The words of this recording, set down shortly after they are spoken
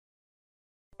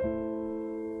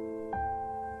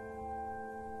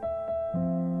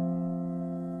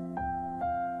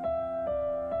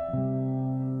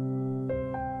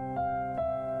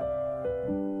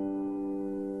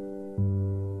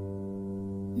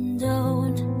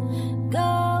don't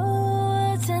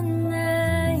go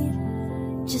tonight.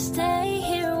 Just stay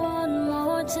here one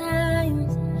more time.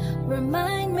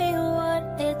 Remind me what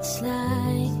it's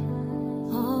like.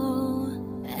 Oh,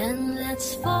 and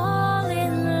let's fall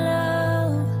in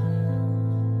love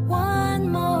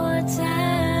one more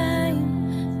time.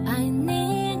 I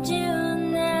need you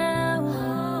now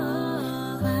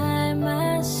by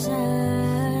my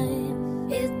side.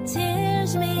 It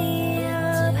tears me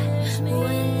up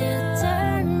when you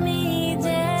turn me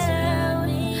down.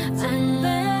 I'm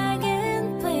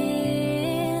begging,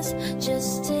 please,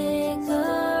 just stick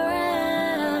around.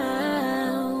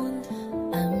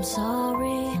 I'm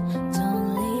sorry, don't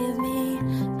leave me.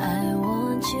 I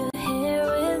want you here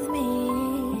with me.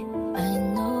 I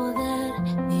know that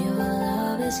your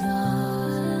love is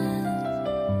gone.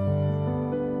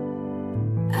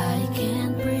 I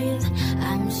can't breathe,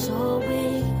 I'm so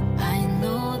weak. I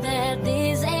know that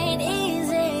this ain't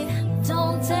easy.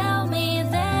 Don't tell me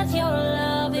that your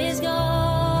love is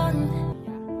gone.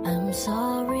 I'm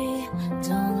sorry,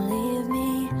 don't leave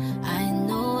me. I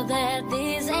know that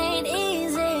this ain't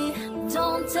easy.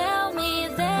 Don't tell me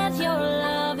that your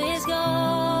love is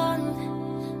gone.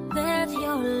 That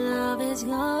your love is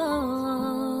gone.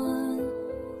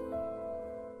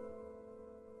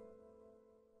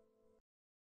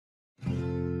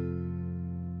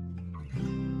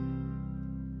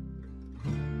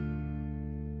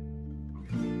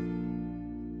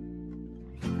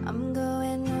 I'm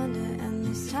going under, and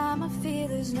this time I feel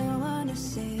there's no one to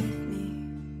save me.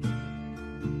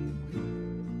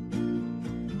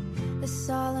 This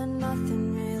all or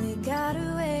nothing really got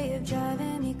a way of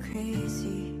driving me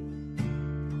crazy.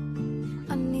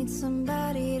 I need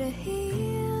somebody to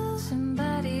heal,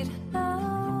 somebody to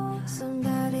know,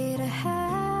 somebody to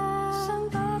have,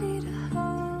 somebody to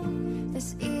hold.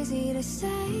 It's easy to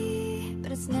say,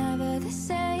 but it's never the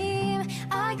same.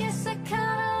 I guess I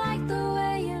kinda like the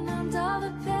way you numbed all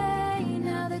the pain.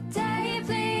 Now the day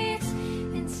bleeds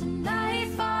into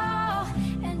nightfall,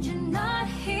 and you're not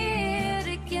here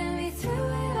to get me through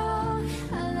it all.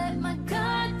 I let my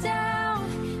guard down,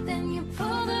 then you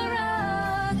pulled the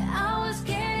rug. I was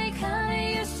getting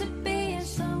kinda used to being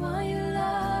someone you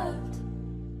loved.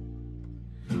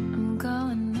 I'm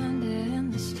going under,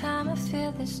 and this time I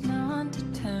feel there's no one to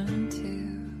turn to.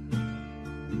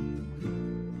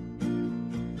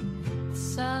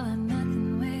 It's all or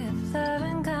nothing way of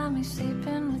loving got me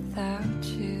sleeping without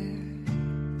you.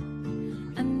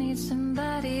 I need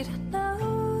somebody to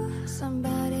know,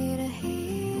 somebody to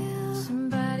heal,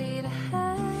 somebody to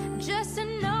have, just to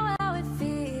know how it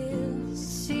feels.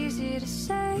 It's easy to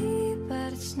say,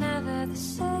 but it's never the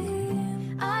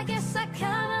same. I guess I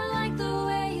kinda like the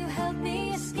way you helped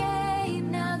me escape.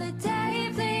 Now the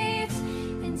day bleeds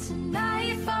into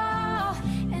nightfall,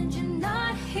 and you're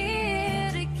not here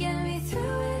to get me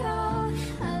through it all.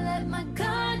 I let my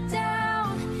guard down,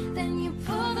 then you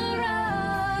pulled the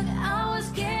rug. I was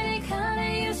getting kinda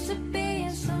used to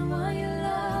being someone you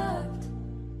loved.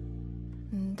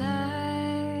 And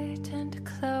I tend to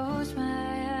close my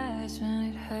eyes when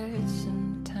it hurts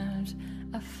sometimes.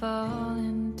 I fall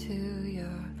into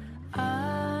your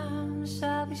arms.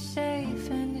 I'll be safe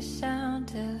in your sound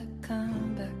till I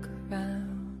come back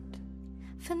around.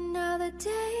 For now the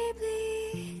day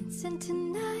bleeds into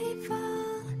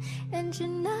nightfall, and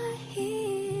you're not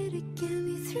here to get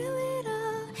me through it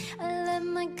all. I let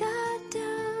my guard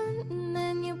down, and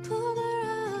then you pulled the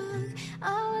rug.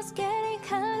 I was getting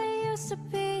kinda used to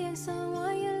being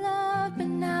someone you loved. But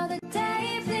now the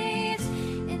day bleeds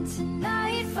into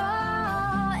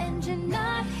nightfall, and you're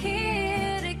not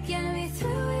here to get me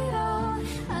through it all.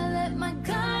 I let my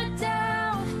guard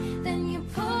down, then you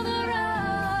pulled the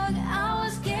rug. I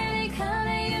was getting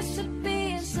kinda used to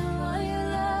being someone you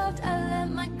loved. I let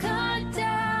my guard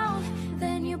down,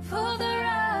 then you pulled the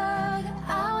rug.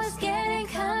 I was getting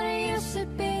kinda used to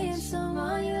being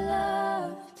someone you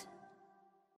loved.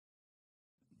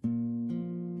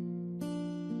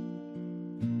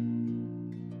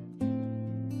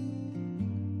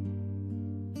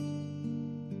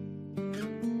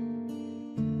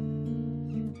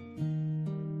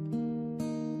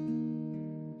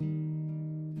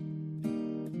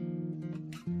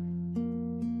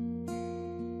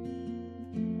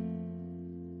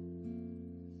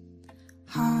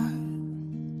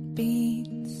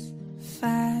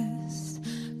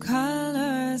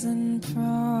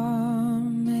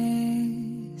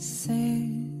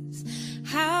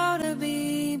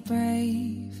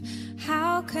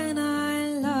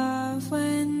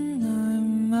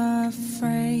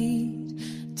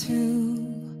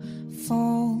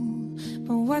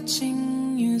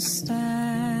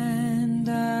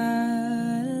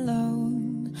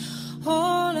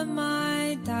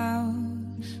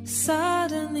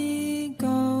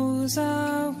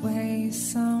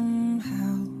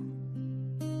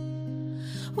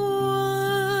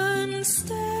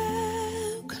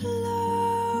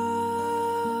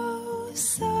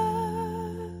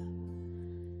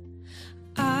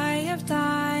 I have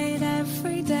died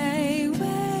every day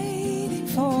waiting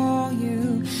for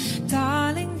you.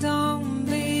 Darling, don't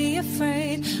be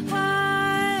afraid.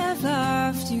 I have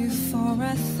loved you for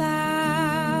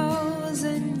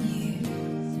 1,000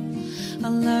 years.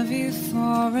 I'll love you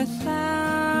for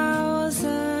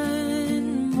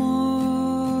 1,000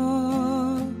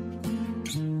 more.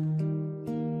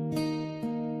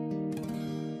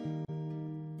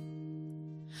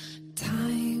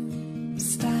 Time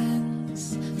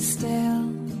stands still,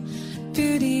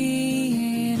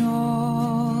 beauty in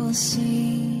all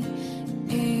she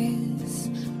is.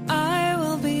 I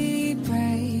will be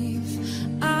brave,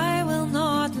 I will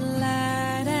not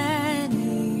let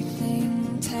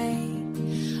anything take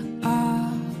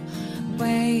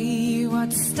away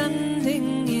what's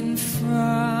standing in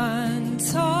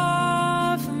front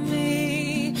of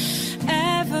me.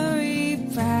 Every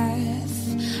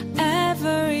breath,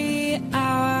 every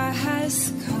hour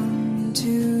has come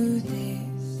to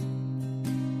this.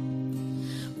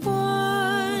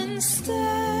 One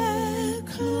step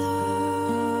closer.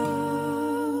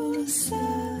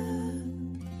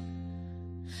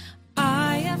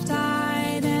 I have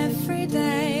died every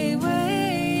day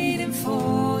waiting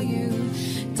for you.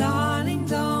 Darling,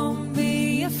 don't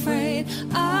be afraid.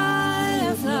 I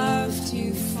have loved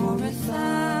you for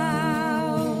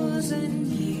 1,000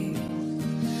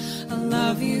 years. I'll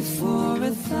love you for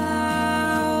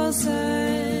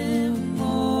 1,000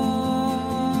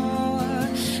 more.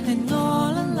 And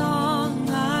all along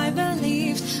I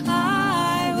believed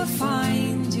I would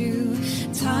find you.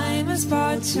 Time has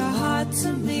brought your heart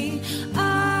to me.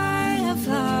 I have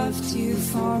loved you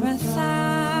for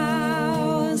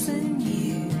 1,000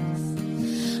 years.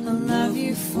 I'll love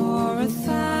you for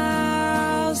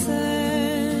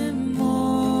 1,000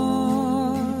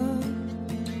 more.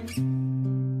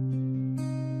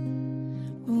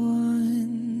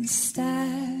 One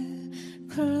step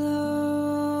closer.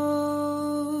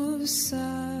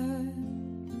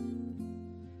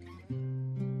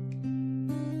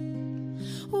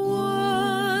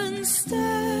 One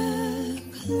step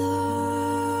closer.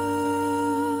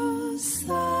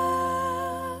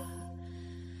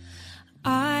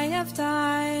 I have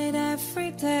died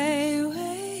every day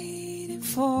waiting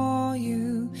for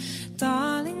you.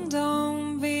 Darling,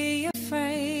 don't be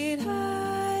afraid.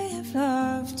 I have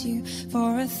loved you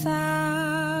for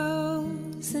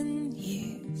 1,000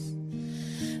 years.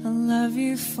 I'll love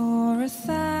you for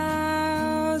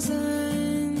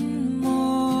 1,000 more.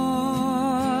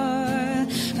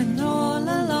 And all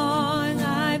along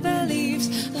I believed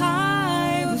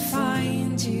I would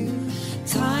find you.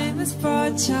 Time has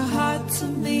brought your heart to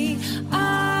me.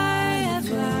 I have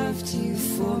loved you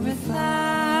for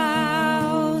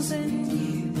 1,000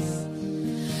 years.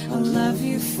 I'll love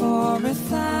you for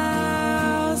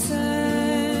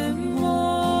 1,000 more.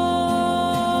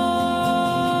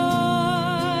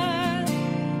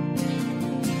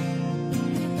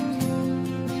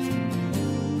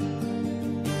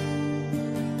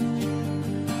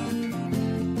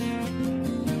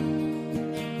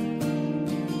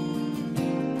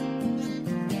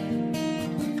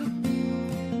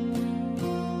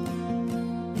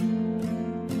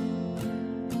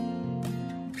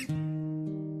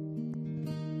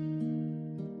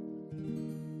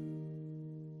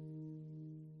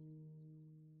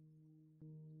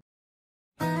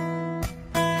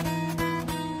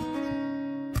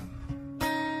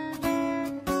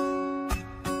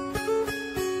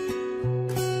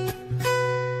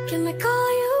 Can I call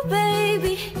you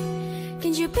baby?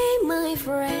 Can you be my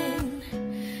friend?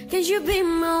 Can you be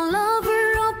my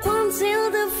lover up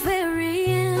until the very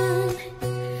end?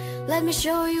 Let me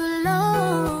show you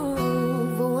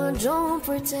love, oh I don't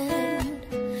pretend.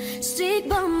 Stick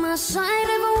by my side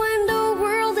even when the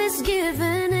world is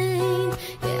giving in.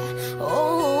 Yeah,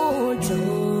 oh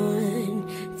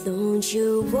don't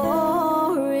you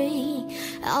worry,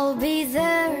 I'll be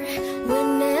there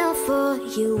whenever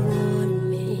you want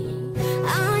me.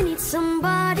 I need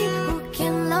somebody who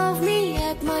can love me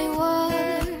at my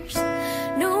worst.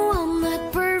 No, I'm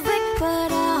not perfect,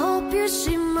 but I hope you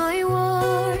see my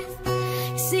worth.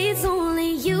 'Cause it's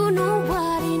only you,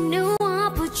 nobody knew I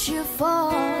put you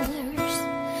first.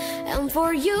 And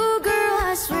for you, girl,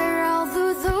 I swear I'll do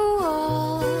the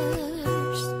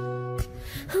worst.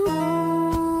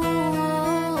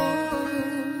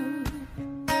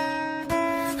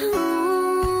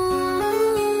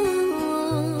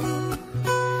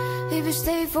 Baby,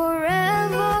 stay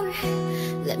forever.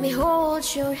 Let me hold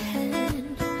your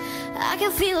hand. I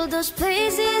can feel those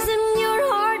places in your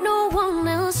heart no one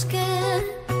else can.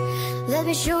 Let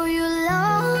me show you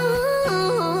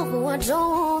love, oh I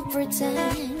don't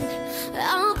pretend.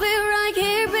 I'll be right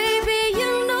here, baby.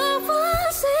 You know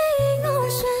I'm saying, oh,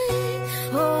 saying,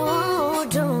 oh,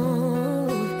 don't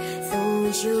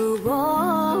you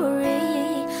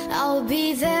worry. I'll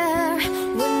be there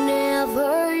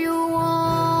whenever you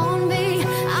want me.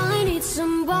 I need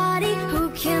somebody who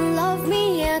can love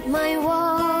me at my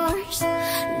worst.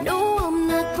 No, I'm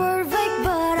not perfect,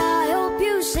 but I hope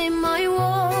you say my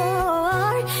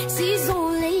word. See, it's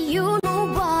only you,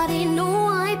 nobody knew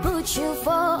I put you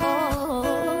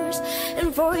first.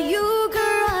 And for you,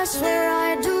 girl, I swear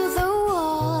I do the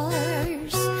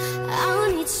worst.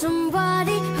 I need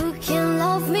somebody who can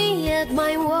love me at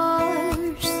my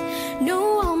worst.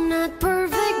 No, I'm not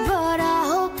perfect, but I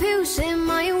hope you say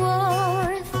my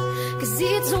worth. 'Cause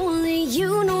it's only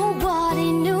you,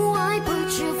 nobody knew I put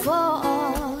you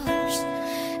first.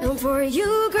 And for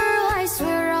you, girl, I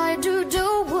swear I do the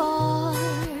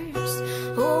worst.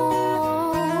 Oh.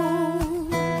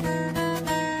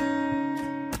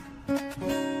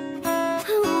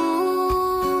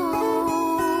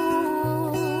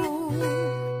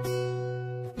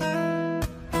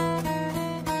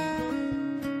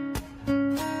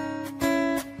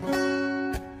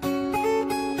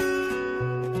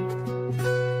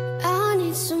 I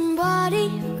need somebody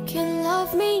who can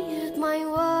love me at my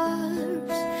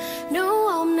worst. No,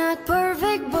 I'm not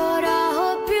perfect, but I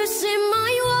hope you see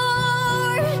my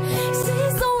word. See,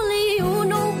 it's only you,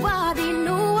 nobody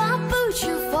knew I put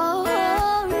you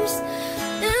first.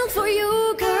 And for you,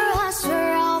 girl, I swear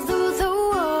I'll do the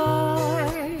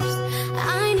worst.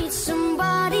 I need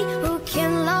somebody who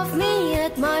can love me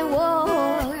at my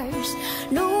worst.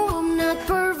 No, I'm not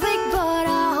perfect, but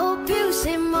I hope you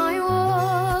see my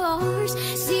worst.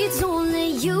 See, it's only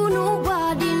you,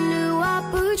 nobody knew I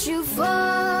put you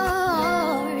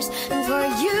first. And for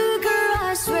you, girl,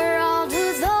 I swear I'll do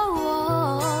the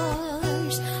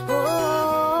worst.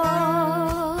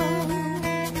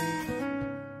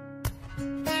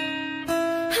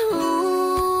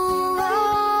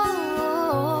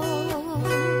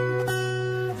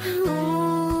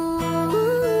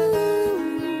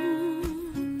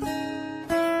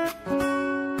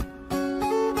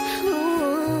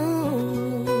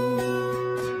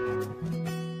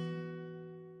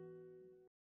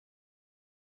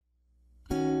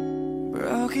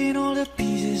 Broken all the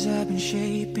pieces I've been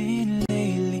shaping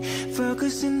lately,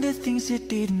 focusing the things that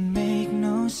didn't make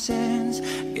no sense.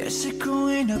 Guess that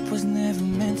growing up was never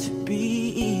meant to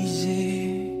be easy.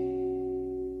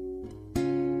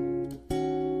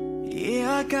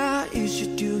 Yeah, I got used to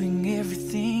doing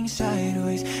everything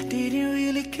sideways. Didn't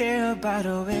really care about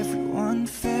how everyone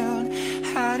felt,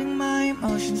 hiding my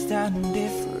emotions down in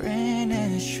different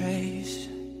ashtrays.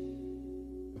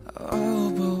 Oh,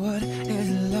 but what is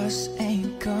lost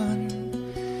ain't gone.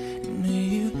 No,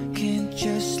 you can't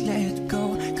just let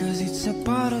go, 'cause it's a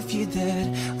part of you that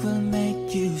will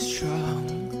make you strong.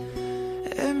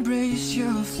 Embrace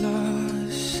your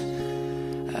flaws.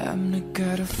 I'm not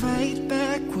gonna fight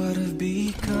back what I've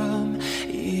become.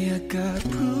 Yeah, I got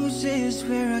bruises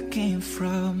where I came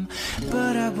from,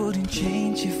 but I wouldn't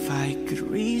change if I could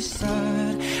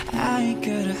restart. I ain't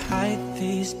gotta hide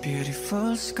these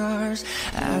beautiful scars.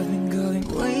 I've been going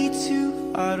way too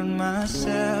hard on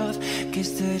myself.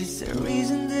 Guess that is the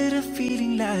reason that I'm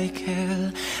feeling like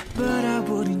hell, but I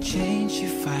wouldn't change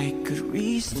if I could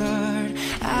restart.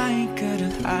 I ain't gotta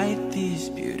hide these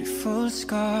beautiful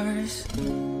scars.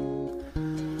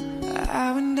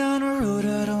 I went down a road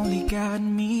that only got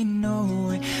me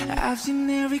nowhere. I've seen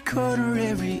every corner,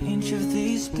 every inch of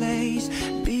this place.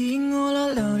 Being all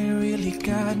alone, it really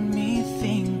got me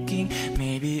thinking,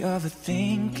 maybe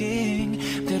overthinking,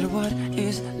 that what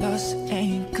is lost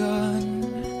ain't gone.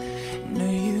 No,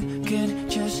 you can't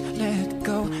just let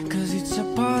go, 'cause it's a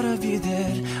part of you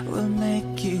that will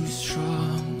make you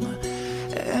strong.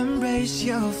 Embrace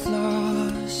your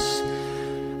flaws.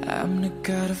 I'm not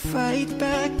gonna fight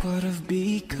back what I've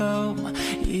become.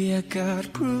 Yeah, I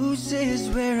got bruises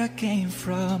where I came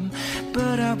from,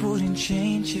 but I wouldn't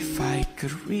change if I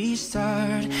could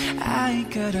restart. I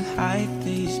ain't gotta hide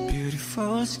these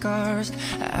beautiful scars.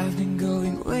 I've been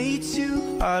going way too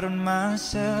hard on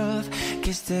myself.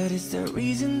 Guess that is the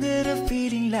reason that I'm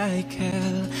feeling like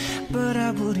hell, but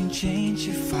I wouldn't change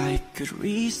if I could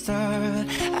restart.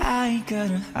 I ain't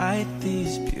gonna hide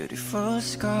these beautiful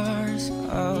scars.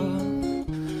 Oh,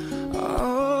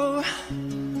 oh,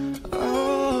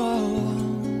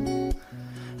 oh,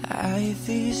 hide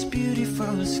these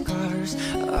beautiful scars.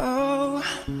 Oh,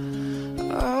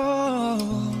 oh,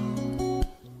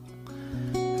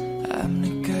 I'm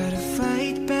not gonna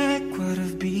fight back what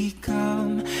I've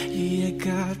become. Yeah, I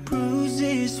got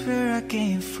bruises where I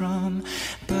came from.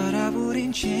 But I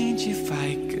wouldn't change if I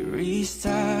could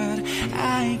restart.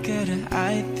 I ain't gotta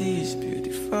hide these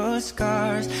beautiful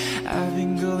scars. I've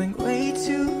been going way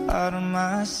too hard on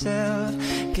myself.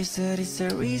 Guess that is the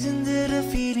reason that I'm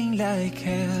feeling like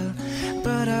hell.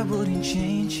 But I wouldn't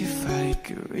change if I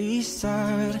could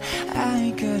restart. I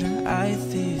ain't gotta hide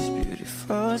these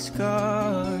beautiful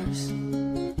scars.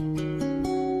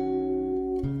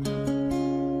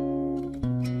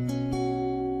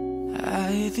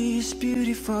 Hide these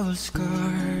beautiful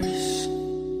scars.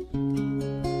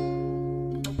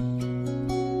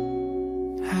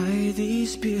 Hide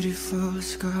these beautiful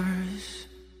scars.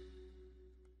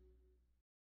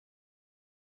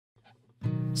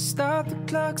 Stop the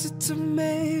clocks, it's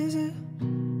amazing.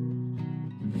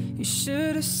 You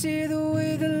should have seen the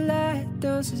way the light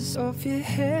dances off your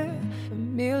hair. A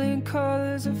million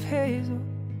colors of hazel,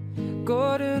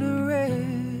 golden and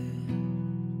red.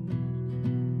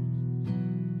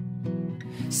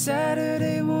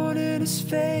 Saturday morning is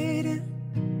fading.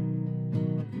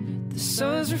 The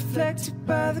sun's reflected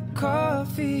by the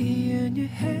coffee in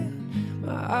your hand.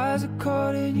 My eyes are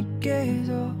caught in your gaze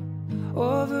all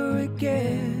over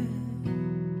again.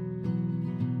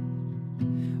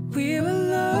 We were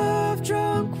love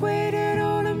drunk, waiting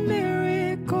on a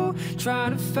miracle,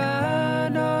 trying to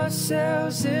find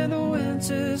ourselves in the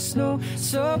winter snow.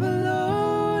 So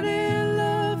alone in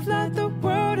love, like the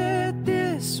world had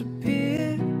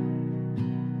disappeared.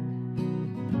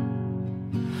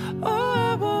 Oh,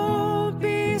 I won't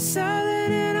be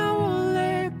silent and I won't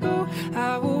let go.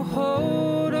 I will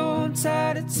hold on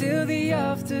tight until the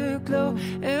afterglow.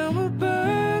 And we'll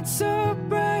burn so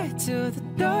bright till the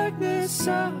darkness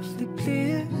softly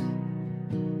clears.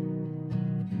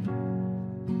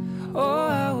 Oh,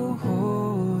 I will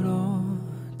hold on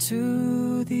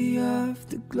to the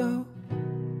afterglow.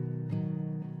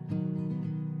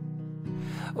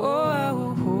 Oh, I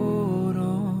will hold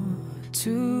on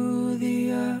to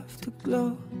the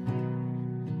afterglow.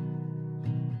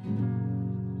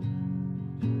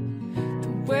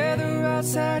 The weather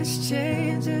outside is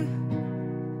changing.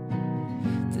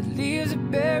 The leaves are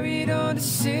buried under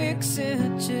 6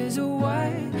 inches of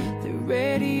white. The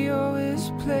radio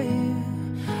is playing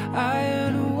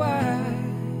Iron and White.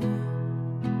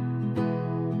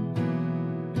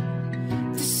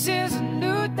 This is a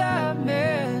new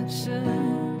dimension.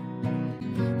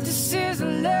 This is a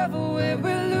level where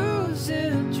we're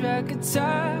losing track of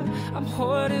time. I'm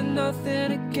holding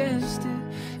nothing against it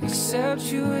except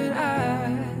you and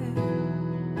I.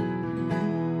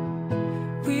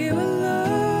 We were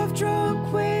love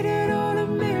drunk, waiting on a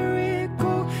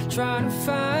miracle, trying to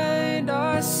find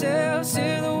ourselves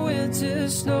in the winter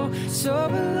snow. So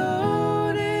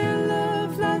alone in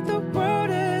love, like the world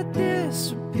had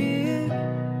disappeared.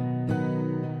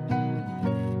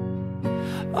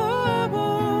 Oh, I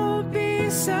won't be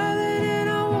silent and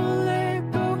I won't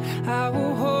let go. I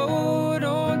will hold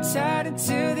on tight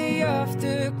until the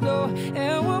afterglow.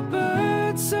 And we'll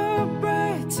burn so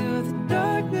bright till the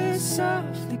darkness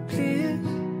softly clears.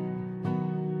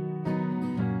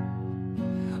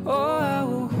 Oh, I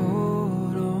will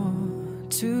hold on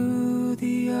to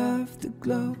the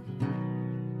afterglow.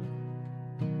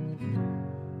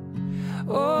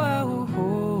 Oh, I will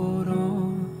hold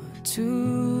on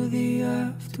to the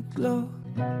afterglow.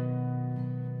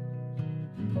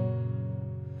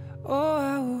 Oh,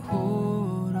 I will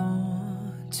hold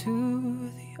on to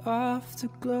the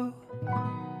afterglow.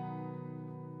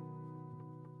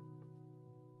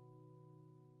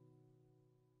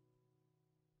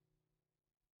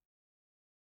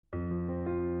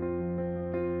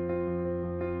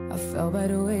 I fell by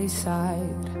the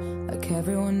wayside like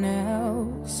everyone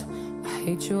else. I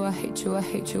hate you, I hate you, I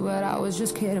hate you, but I was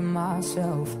just kidding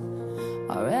myself.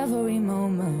 Our every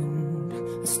moment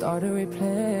I start to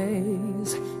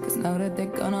replace, cause now that they're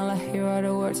gone, all I hear are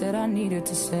the words that I needed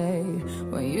to say.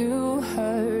 When you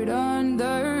hurt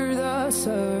under the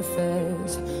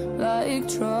surface, like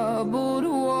troubled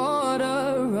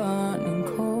water running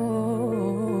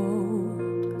cold.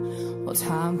 Well,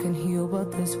 time can heal,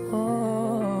 but this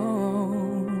won't.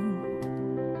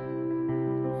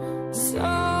 So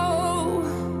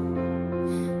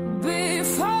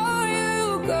before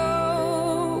you go,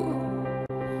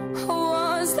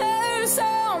 was there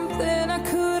something I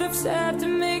could have said to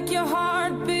make your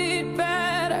heart beat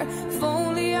better? If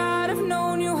only I'd have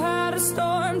known you had a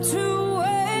storm to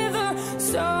weather.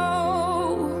 So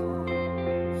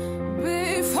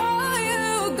before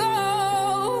you go,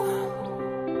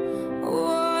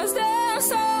 was there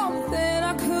something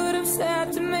I could have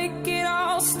said to make it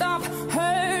all stop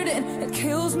hurting? It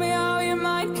kills me how your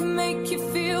mind can make you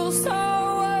feel so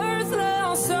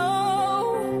worthless. So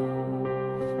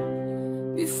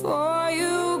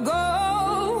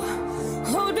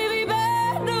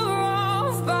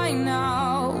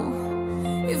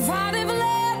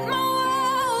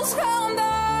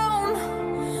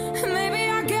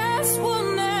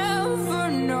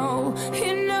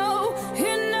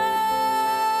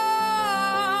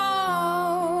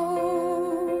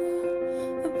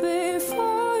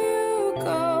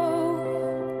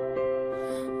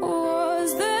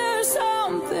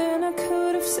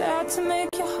sad to make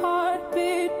your heart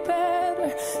beat better.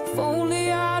 If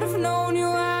only I'd have known you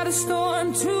had a storm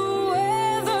to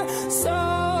weather. So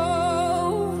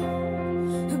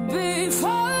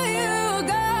before you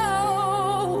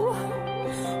go,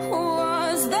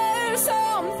 was there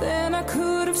something I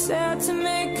could have said to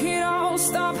make it all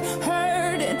stop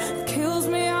hurting? It kills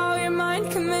me how your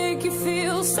mind can make you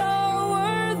feel so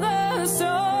worthless.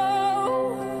 So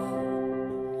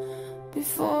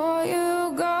before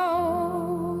you go,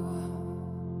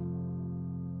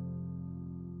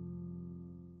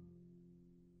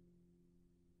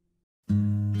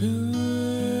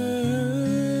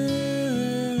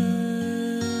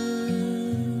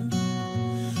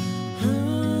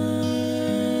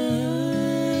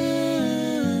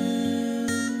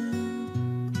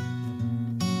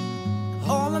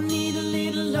 all I need a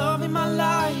little love in my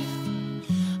life.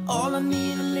 All I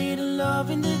need a little love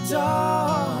in the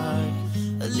dark.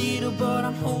 A little, but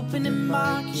I'm hoping it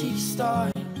might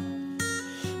kickstart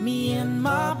me and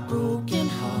my broken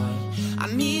heart. I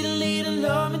need a little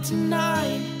loving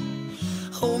tonight.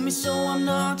 Hold me so I'm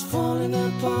not falling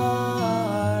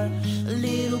apart. A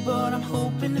little, but I'm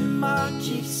hoping it might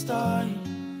kickstart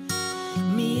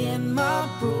me and my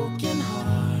broken heart.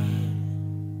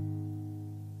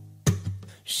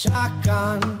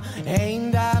 Shotgun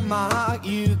aimed at my heart,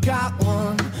 you got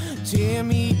one. Tear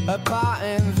me apart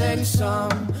and then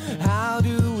some. How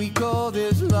do we call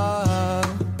this love?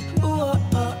 Ooh,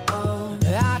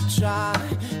 I try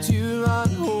to run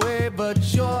away, but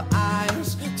your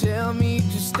eyes tell me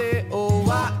to stay. Oh,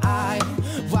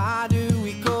 why do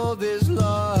we call this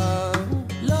love?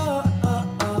 Love.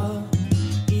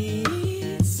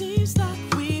 It seems like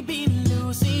we've been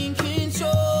losing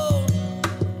control.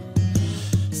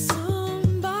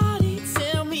 Somebody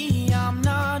tell me I'm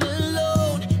not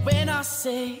alone when I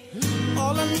say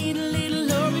all I need a little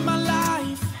love in my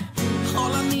life.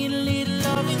 All I need a little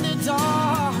love in the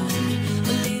dark.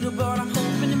 A little, but I'm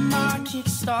hoping it might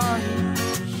kickstart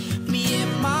me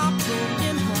and my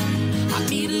broken heart. I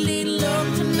need a little love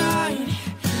tonight.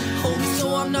 Hold me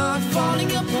so I'm not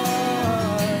falling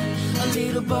apart. A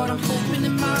little, but I'm hoping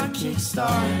it might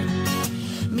kickstart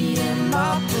me and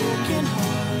my broken heart.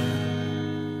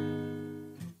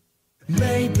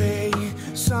 Maybe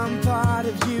some part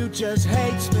of you just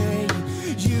hates me.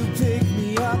 You pick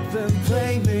me up and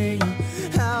play me.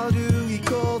 How do we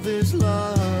call this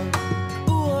love?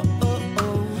 Ooh,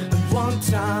 and one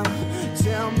time,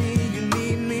 tell me you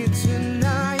need me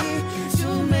tonight. To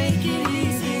make it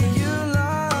easy, you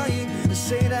lie.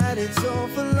 Say that it's all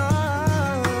for love.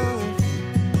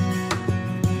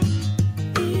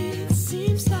 It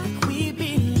seems like we've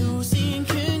been losing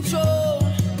control.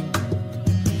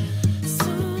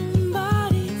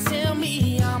 Somebody tell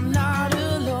me I'm not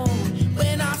alone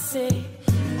when I say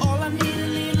all I need a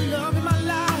little love in my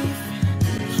life.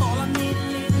 All I need a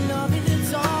little love in the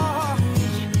dark.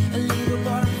 A little,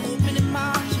 but I'm hoping it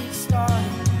might kickstart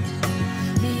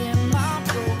me and my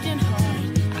broken heart.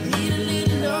 I need a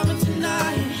little loving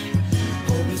tonight.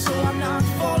 Hold me so I'm not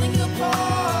falling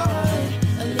apart.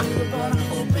 A little, but I'm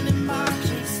hoping it might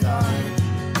kickstart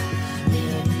me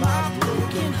and my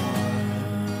broken heart.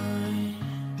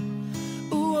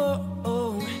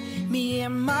 Ooh, me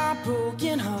and my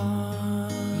broken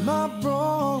heart. My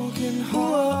broken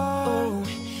heart.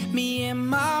 Me and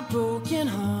my broken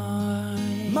heart.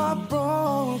 My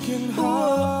broken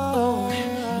heart.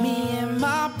 Me and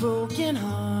my broken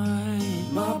heart.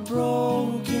 My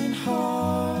broken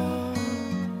heart.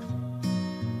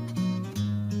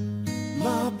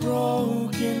 My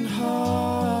broken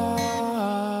heart.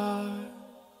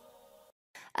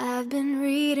 I've been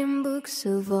reading books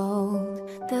of old,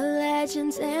 the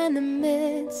legends and the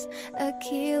myths,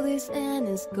 Achilles and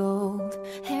his gold,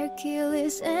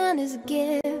 Hercules and his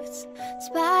gifts,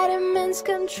 Spider-Man's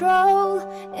control,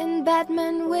 and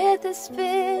Batman with his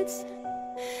fits.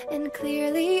 And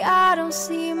clearly I don't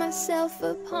see myself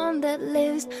upon that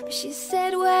list. But she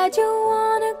said, where'd you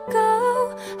wanna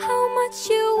go? How much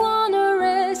you wanna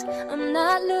risk? I'm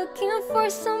not looking for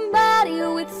somebody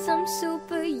with some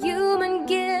superhuman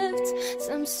gifts,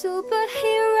 some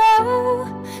superhero,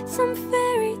 some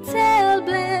fairy tale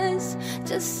bliss.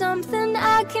 Just something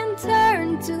I can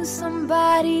turn to,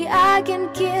 somebody I can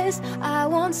kiss. I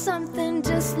want something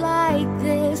just like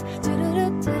this.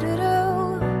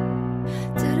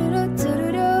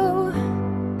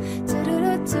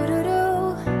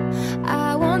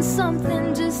 I want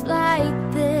something just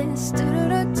like this.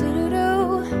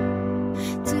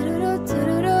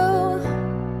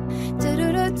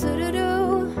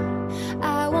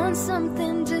 I want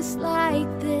something just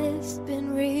like this.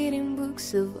 Been reading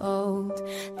books of old,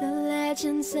 the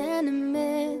legends and the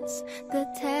myths, the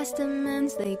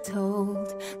testaments they told,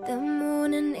 the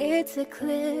moon and its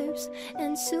eclipse,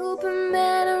 and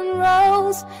Superman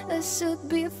unrolls a suit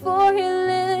before he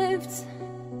lived.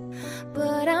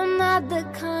 But I'm not the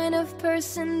kind of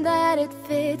person that it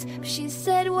fits. She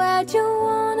said, where'd you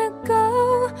wanna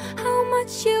go? How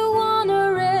much you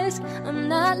wanna risk? I'm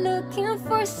not looking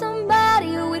for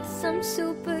somebody with some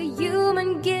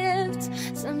superhuman gifts,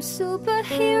 some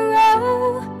superhero,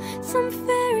 some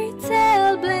fairy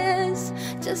tale bliss.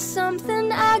 Just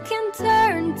something I can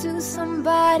turn to,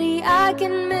 somebody I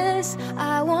can miss.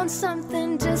 I want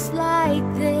something just like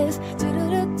this.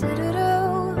 Do-do-do-do-do-do.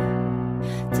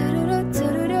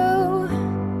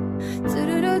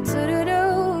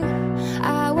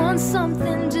 I want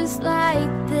something just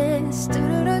like this.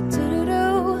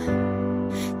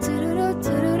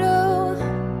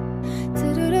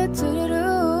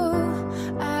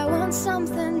 I want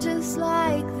something just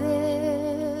like this.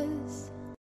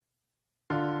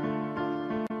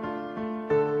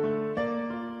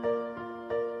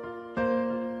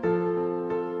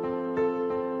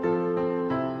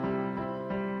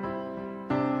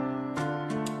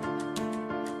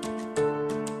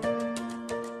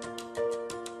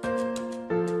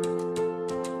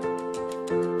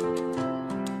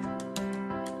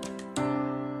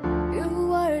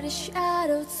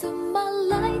 Shadow to my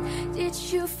light, did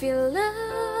you feel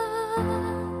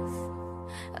love?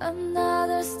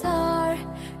 Another star,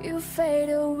 you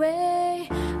fade away,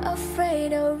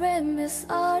 afraid of miss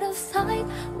out of sight.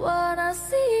 Wanna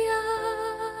see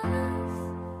us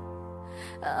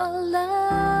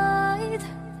alight?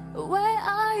 Where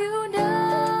are you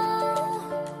now?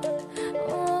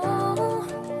 Oh,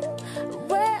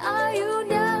 where are you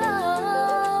now?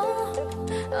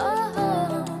 Oh,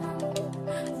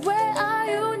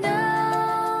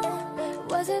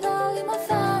 was it all in my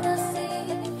fantasy?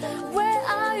 Where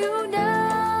are you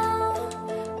now?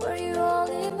 Were you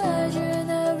only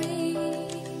imaginary?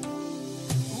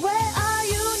 Where are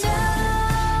you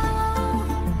now?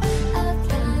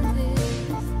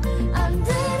 Atlantis,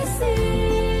 under the sea,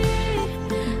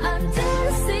 under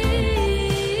the sea.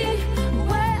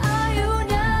 Where are you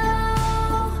now?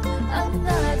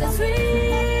 Another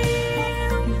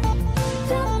dream.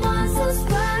 The monsters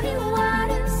running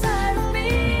wild inside of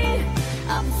me.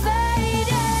 I'm faded.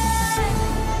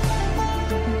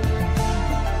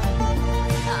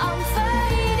 I'm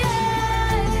faded.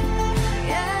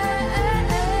 Yeah,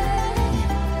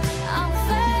 I'm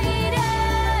faded.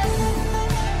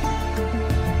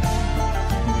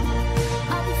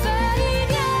 I'm faded.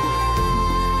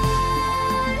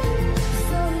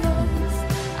 So lost.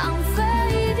 I'm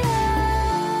faded.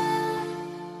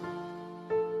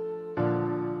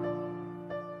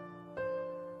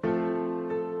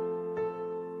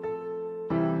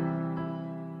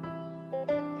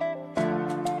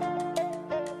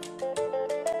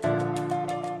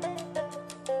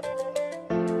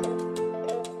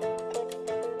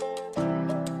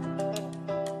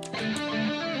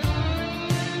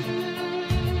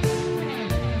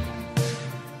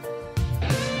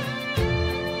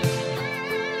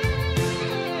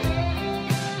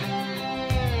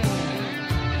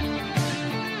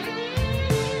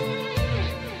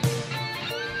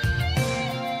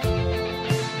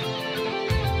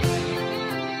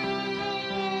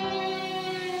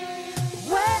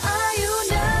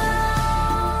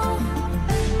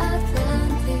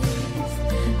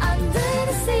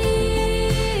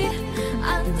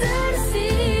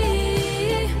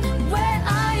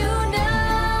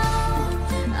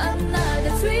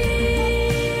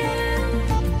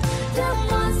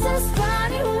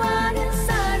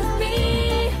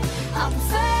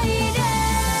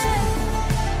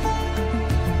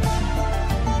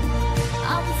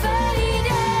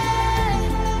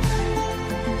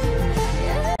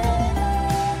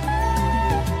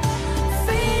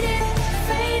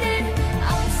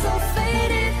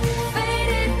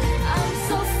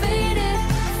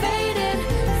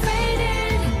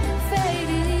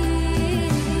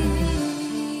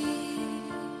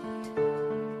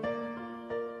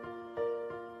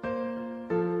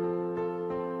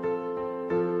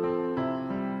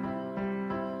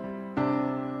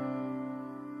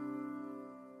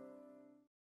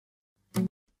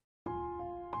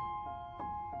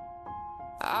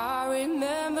 I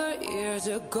remember years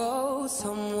ago,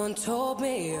 someone told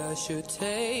me I should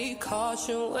take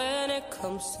caution when it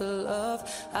comes to love.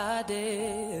 I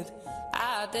did,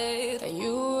 and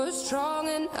you were strong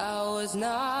and I was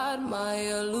not. My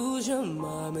illusion,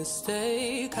 my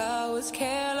mistake. I was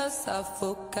careless, I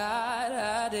forgot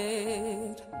I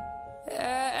did.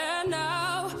 And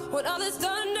now, when all is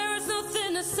done, there is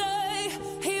nothing to say.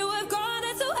 You have gone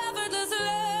into effortless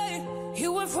way.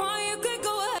 You have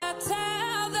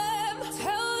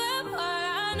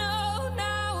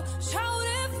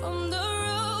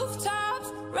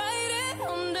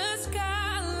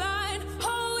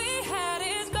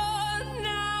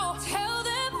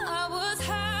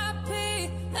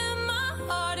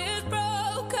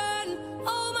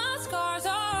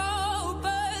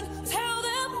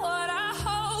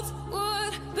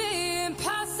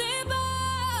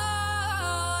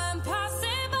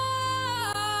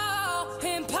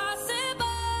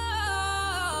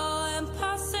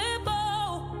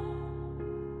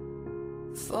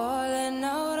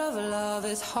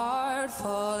is hard,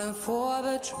 falling for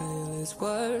betrayal is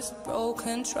worse.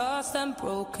 Broken trust and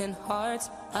broken hearts.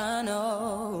 I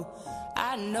know,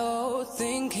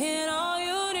 thinking all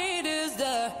you need is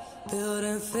that.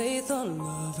 Building faith on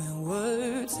love and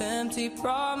words. Empty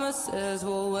promises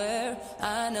will wear.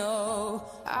 I know,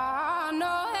 and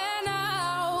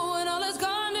now when all is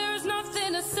gone there is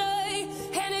nothing to say.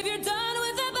 And if you're done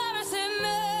with embarrassing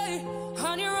me,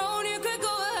 on your own you could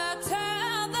go ahead.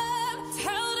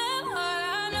 Tell them what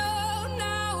I know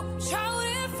now. Shout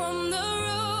it from the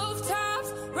rooftops,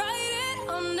 write it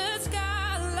on the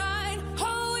skyline.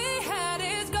 All we had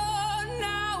is gone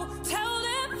now. Tell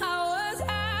them I was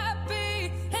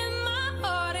happy and my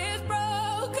heart is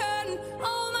broken.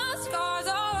 All my scars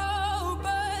are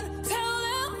open. Tell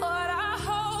them what I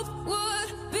hoped would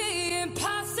be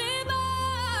impossible.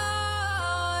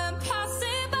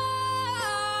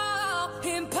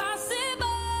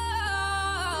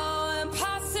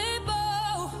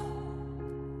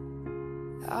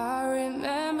 I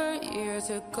remember years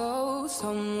ago,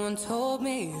 someone told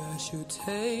me I should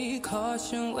take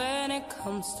caution when it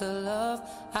comes to love.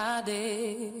 I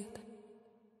did.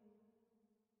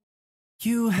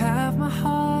 You have my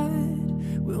heart,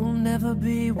 we'll never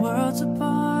be worlds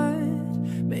apart.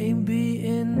 Maybe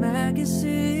in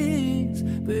magazines,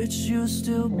 but you'll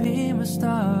still be my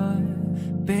star.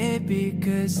 Baby,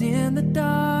 'cause in the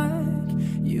dark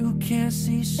you can't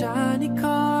see shiny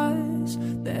cars.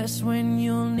 That's when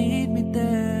you'll need me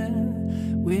there.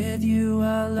 With you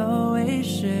I'll always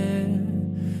share.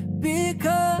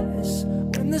 Because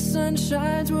when the sun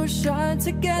shines, we'll shine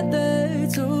together.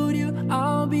 Told you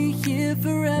I'll be here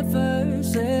forever.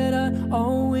 Said I'll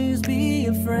always be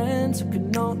a friend. Took a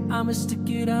note, I'ma stick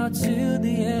it out to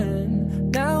the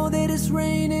end. Now that it's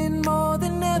raining more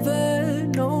than ever,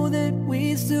 know that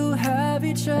we still have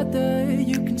each other.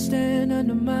 You can stand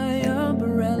under my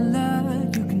umbrella.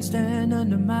 You can stand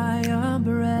under my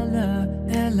umbrella.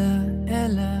 Ella,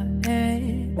 Ella,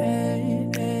 hey, hey,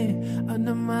 hey.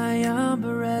 Under my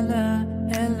umbrella.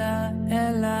 Ella,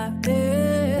 Ella,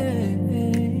 hey,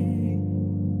 hey.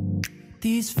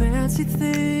 These fancy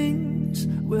things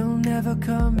will never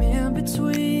come in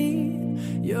between.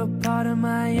 You're part of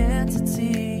my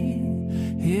entity,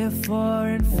 here for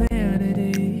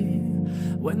infinity.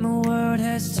 When the world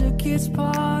has took its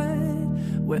part,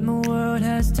 when the world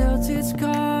has dealt its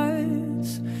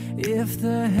cards, if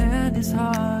the hand is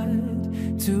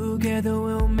hard, together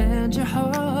we'll mend your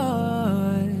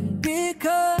heart.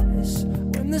 Because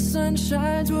when the sun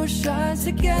shines, we'll shine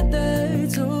together.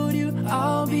 Told you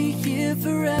I'll be here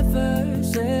forever.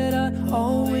 Said I'll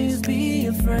always be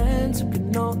a friend. Took a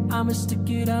note, I'ma stick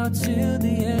it out to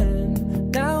the end.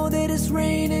 Now that it's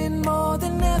raining more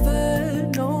than ever,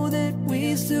 know that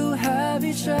we still have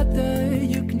each other.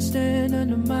 You can stand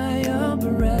under my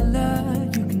umbrella.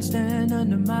 You can stand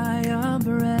under my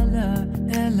umbrella.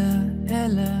 Ella,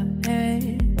 Ella,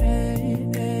 hey, hey,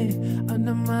 hey.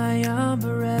 Under my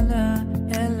umbrella.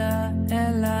 Ella,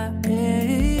 Ella,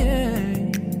 hey,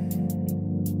 hey.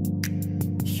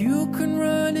 You can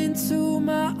run into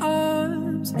my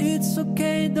arms. It's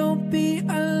okay, don't be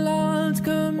alarmed.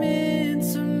 Come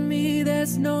into me,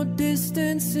 there's no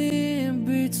distance in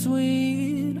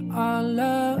between our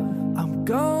love. I'm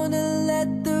gonna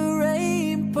let the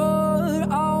rain pour.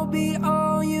 I'll be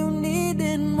all you need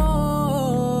and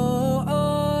more.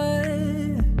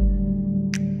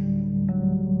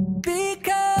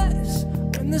 Because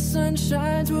when the sun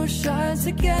shines, we'll shine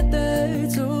together.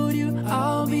 Told you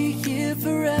I'll be here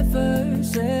forever.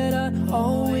 Said I'll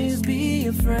always be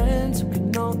a friend. Took a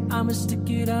note, I'ma stick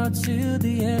it out to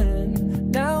the end.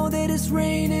 Now that it's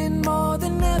raining more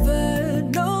than ever,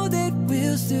 know that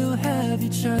we'll still have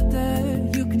each other.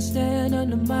 You can stand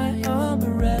under my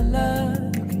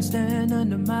umbrella. You can stand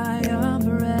under my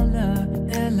umbrella.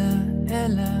 Ella,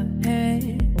 Ella,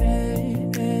 hey, hey,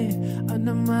 hey.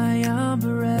 Under my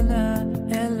umbrella.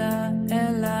 Ella,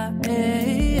 Ella,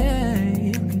 hey,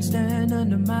 hey. You can stand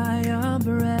under my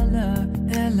umbrella.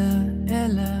 Ella,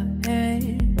 Ella,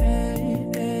 hey, hey,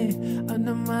 hey.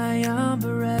 Under my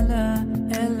umbrella.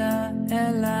 Ella,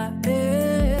 Ella,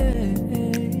 hey,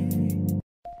 hey.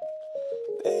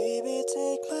 Baby,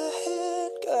 take my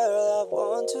hand, girl, I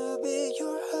want to be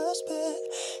your husband.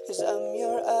 'Cause I'm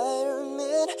your Iron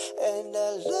Man, and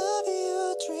I love you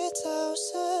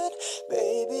 3000.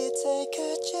 Baby, take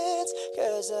a chance,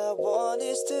 'cause I want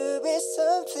this to be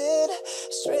something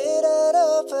straight out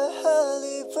of a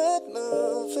Hollywood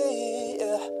movie,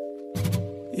 yeah.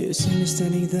 You see me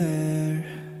standing there,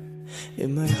 in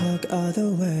my hug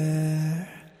underwear,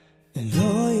 and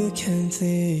all you can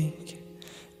think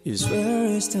is where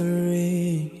is the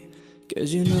ring? 'Cause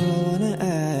you know I wanna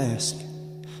ask,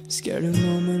 Scared the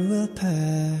moment will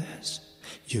pass.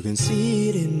 You can see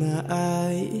it in my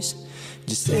eyes,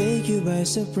 just take you by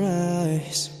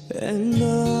surprise. And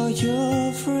all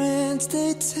your friends,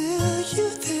 they tell you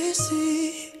they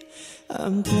see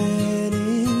I'm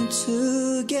planning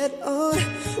to get on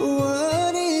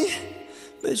one knee,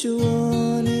 but you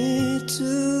want it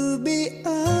to be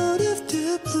out of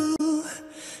the blue.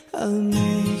 I'll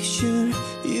make sure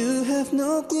you have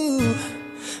no clue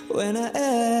when I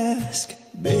ask.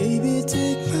 Baby,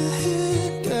 take my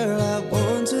hand, girl, I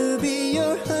want to be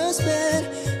your husband.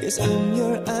 'Cause I'm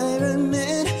your Iron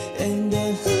Man, and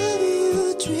I love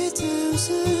you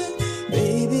 3000.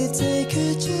 Baby, take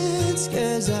a chance,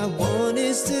 'cause I want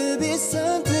this to be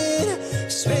something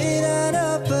straight out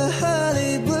of a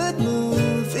Hollywood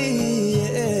movie,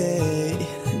 yeah.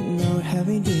 Now we're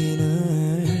having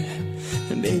dinner,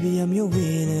 and baby, I'm your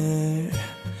winner.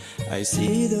 I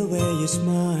see the way you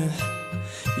smile,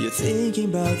 you're thinking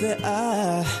about that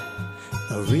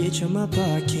I'll reach on my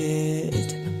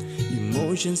pocket.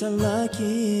 Emotions are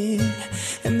locking,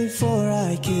 and before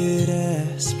I could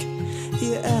ask,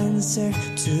 you answer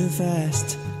too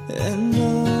fast. And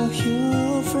all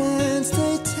your friends,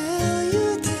 they tell you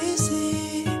they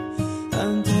see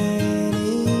I'm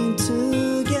planning to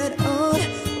get on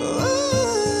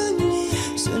one knee.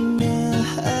 So now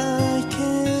I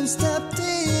can't stop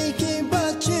thinking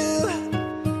about you.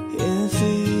 You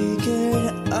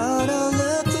figured out all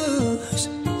the clues,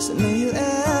 so now you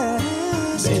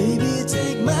ask. Baby,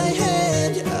 take my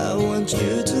hand, I want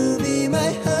you to be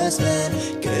my husband.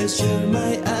 'Cause you're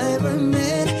my Iron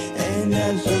Man, and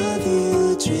I love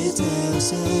you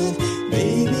 3000.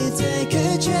 Baby, take a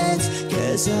chance,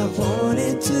 'cause I want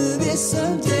it to be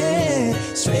something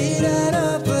straight out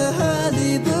of a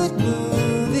Hollywood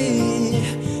movie.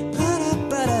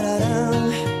 Ba-da-ba-da-da-dum.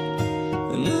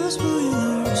 No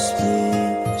spoilers,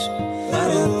 please.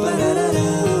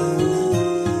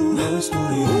 Ba-da-ba-da-da-dum. No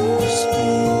spoilers,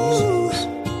 please.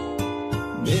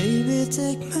 Baby,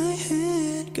 take my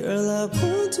hand, girl, I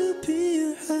want to be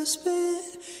your husband.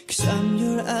 'Cause I'm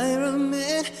your Iron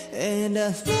Man, and I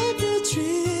love you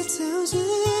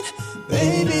 3000.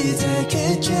 Baby, take a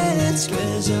chance,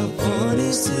 'cause I want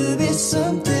it to be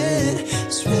something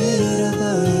straight out of a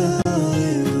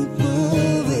Hollywood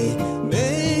movie.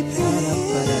 Baby,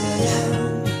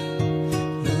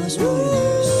 no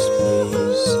spoilers,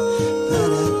 please.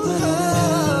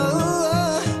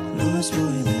 No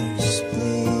spoilers,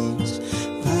 please.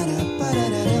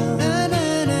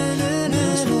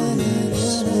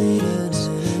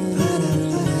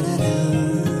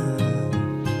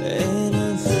 And I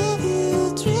love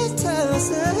you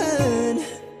 3000.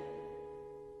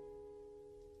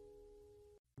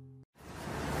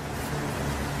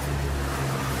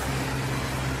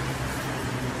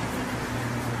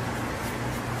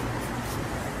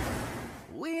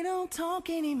 We don't talk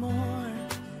anymore.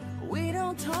 We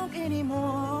don't talk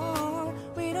anymore.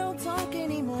 We don't talk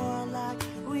anymore like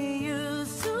we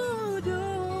used to do.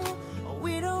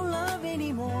 We don't love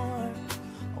anymore.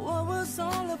 What was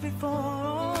all of it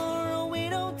for? We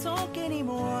don't talk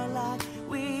anymore like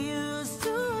we used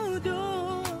to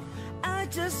do. I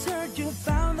just heard you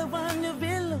found the one you've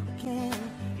been looking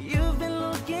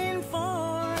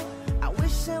for. I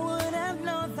wish I would have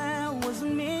known that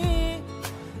wasn't me.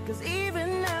 'Cause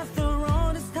even after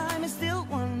all this time, I still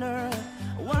wonder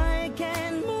why I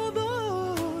can't move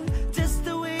on just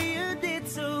the way you did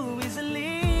so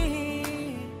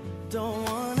easily. Don't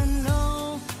wanna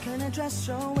know kind of dress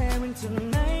you're wearing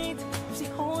tonight. Is he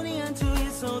holding on to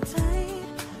you so tight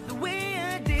the way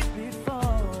I did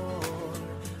before?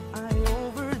 I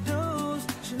overdosed,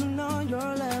 should've known your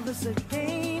love was a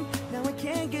game. Now I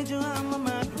can't get you out of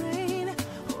my brain.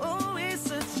 Oh, it's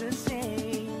such a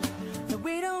shame that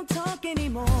we don't talk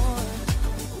anymore.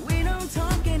 We don't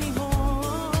talk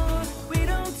anymore. We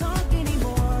don't talk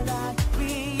anymore like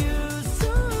we used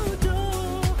to do.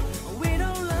 We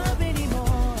don't love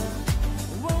anymore.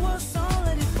 What was all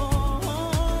of it for?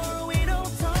 We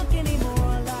don't talk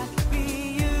anymore like we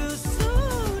used to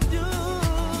do.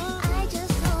 I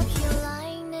just hope you're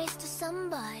lying next to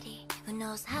somebody who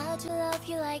knows how to love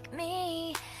you like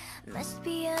me. Must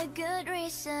be a good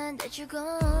reason that you're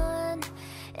gone.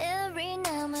 Every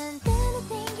now and then I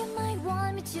think you might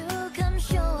want me to come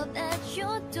show up at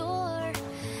your door.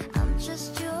 I'm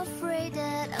just too afraid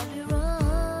that I'll be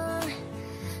wrong.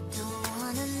 Don't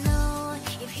wanna know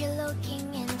if you're looking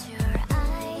into her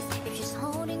eyes, if she's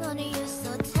holding on to you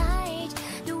so tight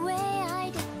the way I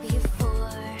did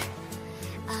before.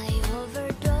 I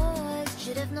overdosed,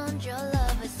 should've known your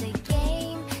love was a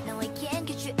game. Now I can't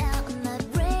get you out of my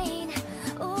brain.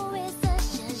 Oh, it's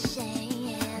such a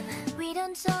shame. We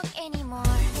don't talk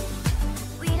anymore.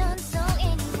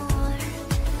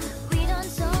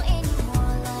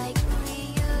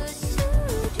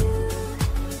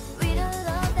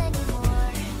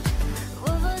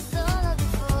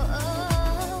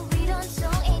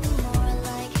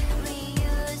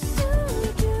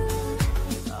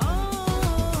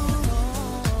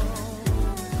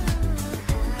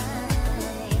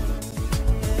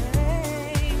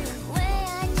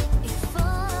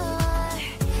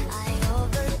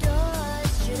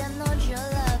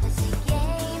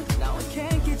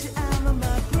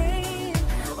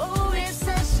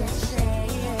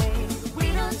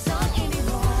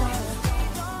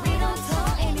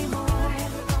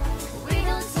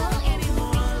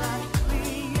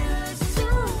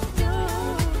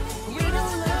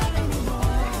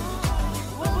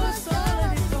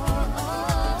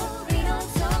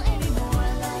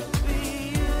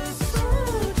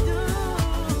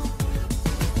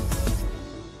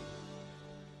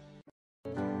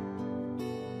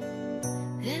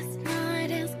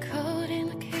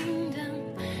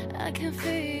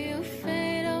 you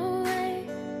fade away.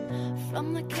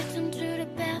 From the kitchen to the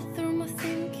bathroom, I'm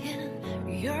thinking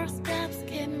your steps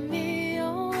keep me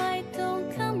away.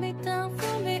 Don't cut me down,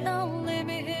 throw me on, leave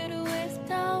me here to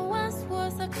waste. I once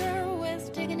was a girl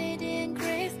with dignity and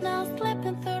grace, now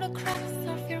slipping through the cracks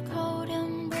of your cold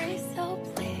embrace. So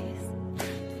please,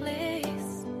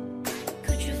 please,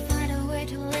 could you find a way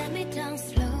to let me down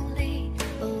slowly?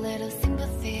 A little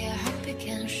sympathy, I hope you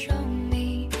can show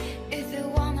me. If you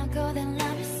wanna go, then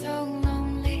love is so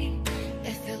lonely.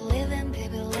 If you're leaving,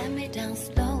 baby, let me down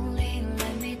slowly.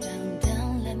 Let me down,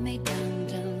 down, let me down,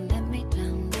 down, let me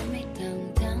down, let me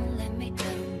down, down, let me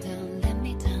down, down, let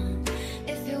me down.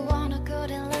 If you wanna go,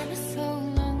 then love is so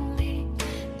lonely.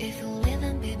 If you're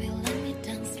leaving, baby, let me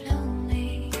down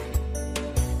slowly.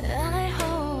 And I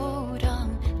hold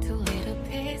on to little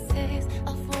pieces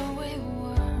of where we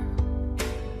were.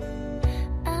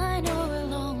 I know we're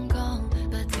long gone,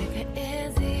 but take it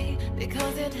easy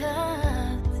because it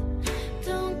hurts.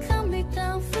 Don't cut me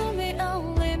down, throw me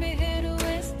on, leave me here to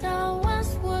waste. I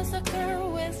once was a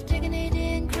girl with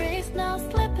dignity and grace, now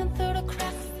slipping through the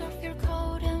cracks of your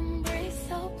cold embrace.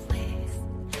 So please,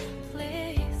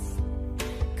 please,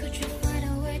 could you find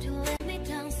a way to let me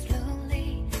down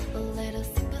slowly? A little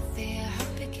sympathy, I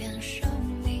hope you can show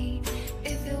me.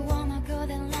 If you wanna go,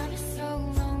 then love is so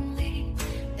lonely.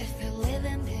 If you're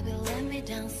leaving, baby, let me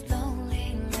down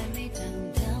slowly. Let me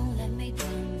down, down, let me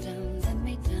down, down, let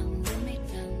me down, let me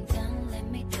down, down, let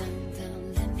me down,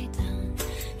 down, let me down.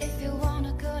 If you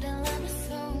wanna go, then love is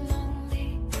so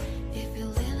lonely. If you're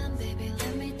leaving, baby,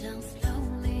 let me down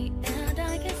slowly. And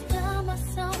I can stop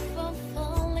myself from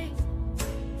falling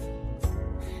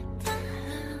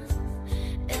down.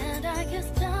 And I can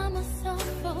stop myself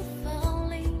from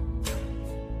falling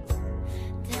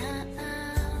down.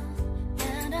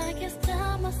 And I can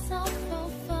stop myself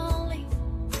from falling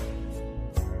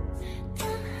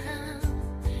down.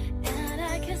 And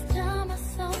I can stop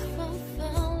myself from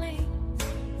falling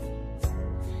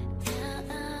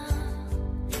down.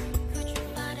 Could you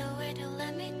find a way to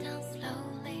let me down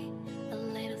slowly? A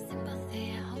little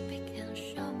sympathy, I hope you can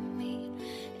show me.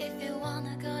 If you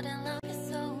wanna go, then love is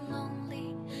so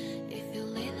lonely. If you're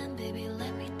leaving, baby,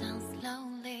 let me down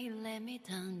slowly. Let me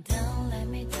down, down, let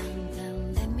me down,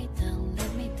 down, let me down,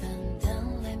 let me down,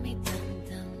 down, let me down,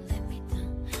 down, let me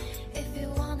down. If you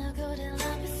wanna go, then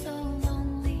love is so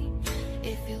lonely.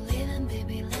 If you're leaving,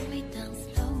 baby, let me down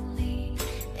slowly.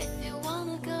 If you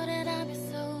wanna go, then I'll be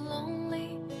so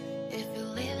lonely. If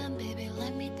you're leaving, baby,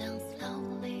 let me down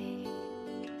slowly.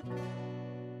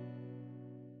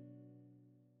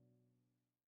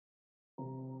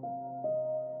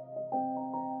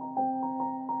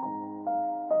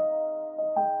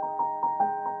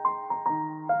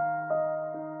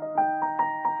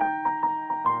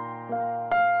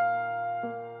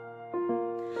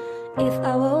 If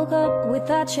I woke up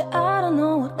without you, I don't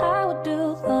know what I would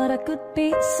do. Thought I could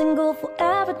be single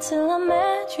forever till I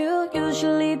met you.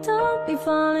 Usually don't be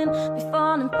falling,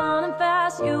 falling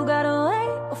fast. You got a way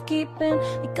of keeping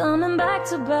me coming back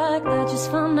to back. I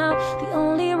just found out the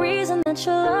only reason that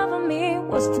you're loving me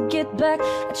was to get back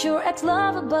at your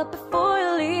ex-lover. But before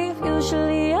you leave,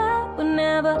 usually I would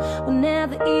never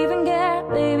even care.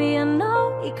 Baby, I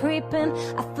know you're creeping,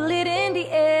 I feel it in the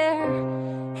air.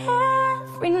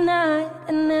 Every night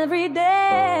and every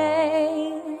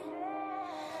day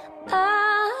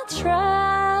I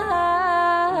try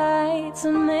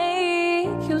to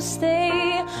make you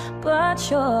stay, but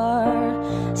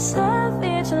your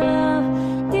savage love.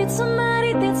 Did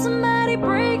somebody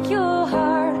break your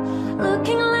heart?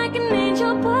 Looking like an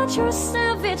angel, but you're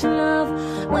savage love.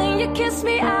 When you kiss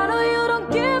me, I know you don't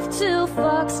give two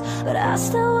fucks, but I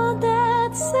still want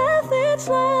that savage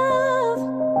love.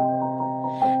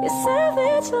 You're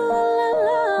savage, la la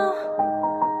la.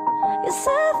 You're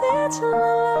savage, la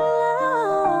la la.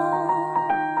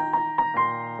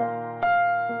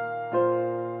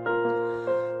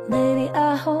 Baby,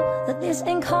 I hope that this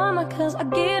ain't karma, cause I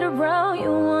get around.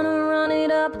 You wanna run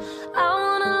it up, I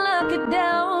wanna lock it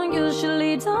down.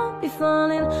 Usually don't be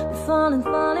falling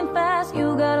fast.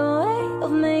 You got a way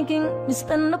of making me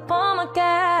spend up all my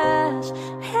cash.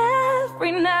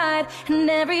 Every night and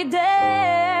every day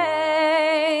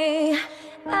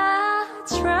I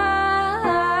try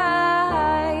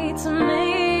to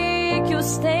make you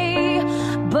stay,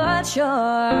 but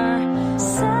your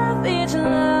savage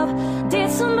love. Did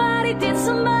somebody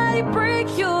break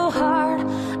your heart?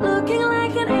 Looking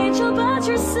like an angel, but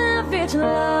you're savage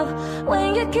love.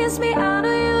 When you kiss me, I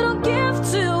know you don't give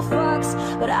two fucks,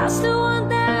 but I still want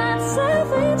that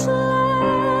savage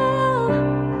love.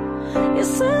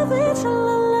 You're savage, la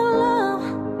la la.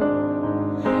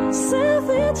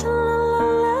 Savage, la la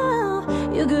la.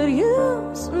 You could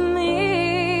use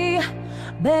me,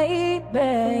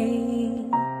 baby.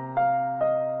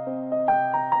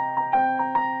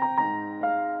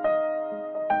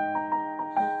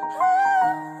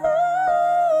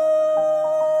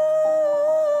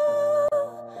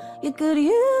 You could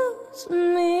use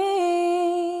me.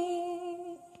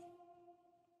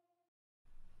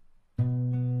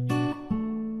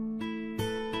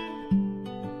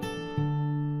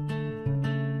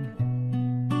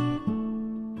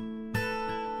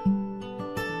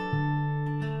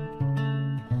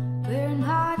 We're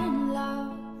not in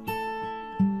love,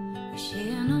 we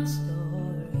share no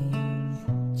stories,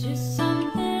 just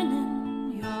something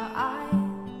in your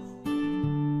eyes.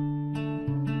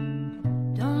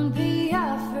 Don't be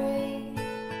afraid,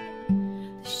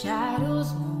 the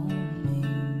shadows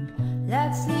looming,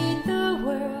 let's leave the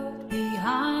world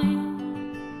behind.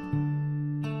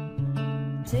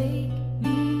 Take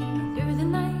me through the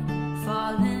night,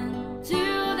 fall into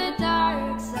the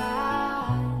dark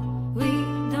side. We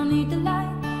don't need the light,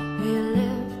 we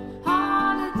live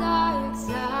on the dark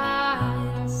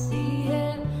side. I see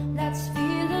it, let's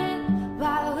feel it,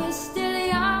 while we're still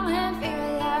young and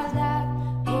fearless. That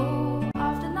go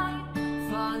off the night,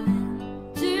 fall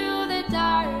into the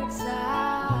dark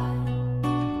side,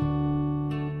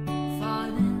 fall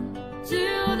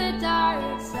into the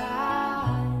dark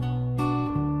side,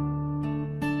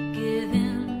 give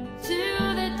in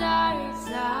to the dark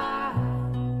side.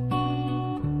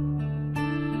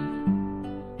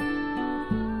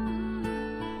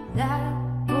 Let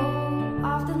go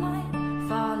of the night,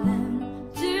 fall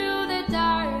into the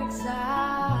dark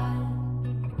side.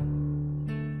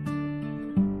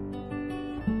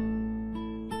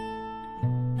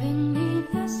 Beneath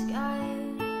the sky,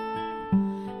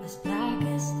 as black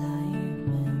as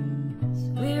diamonds,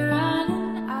 we're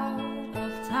running out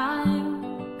of time.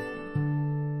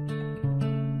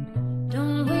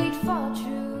 Don't wait for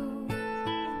truth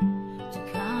to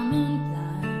come and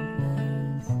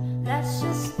blind us. Let's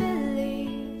just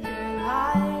believe their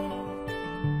lie.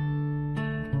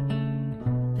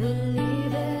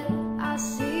 Believe it, I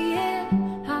see it,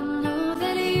 I know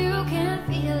that you can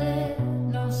feel it.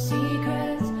 No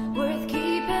secrets worth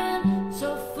keeping,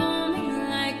 so fool me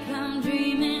like I'm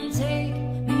dreaming. Take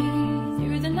me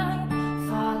through the night,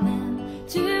 falling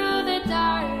to the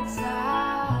dark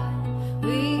side.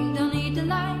 We don't need the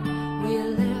light, we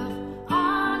live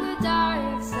on the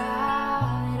dark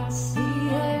side. I see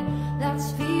it,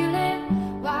 let's feel it,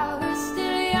 while we're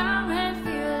still young and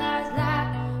fearless.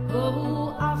 Let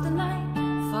go of the night,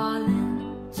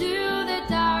 falling to the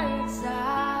dark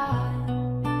side,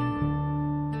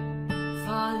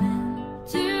 falling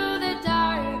to the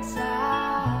dark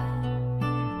side,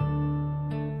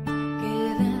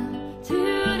 giving to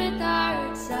the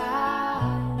dark side.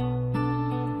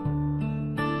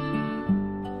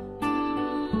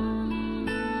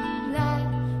 Let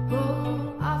go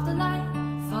of the light,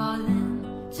 falling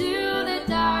to the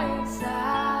dark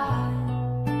side.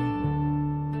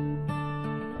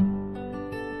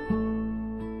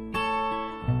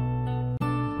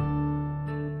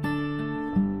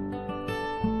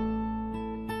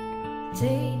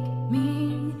 Take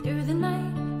me through the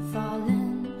night,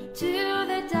 falling to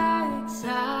the dark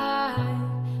side.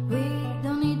 We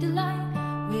don't need the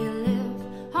light, we live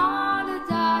on the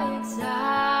dark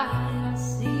side. I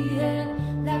see it,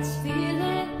 let's feel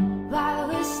it, while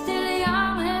we're still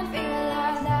young and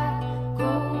fearless. Let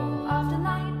go of the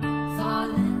night,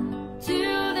 falling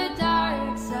to the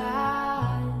dark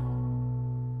side.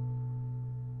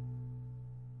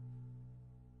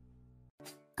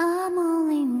 I'm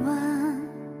only one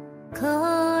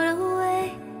call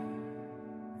away.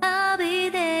 I'll be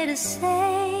there to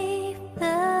save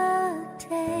the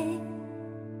day.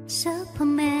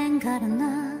 Superman got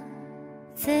nothing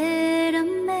to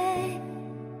make.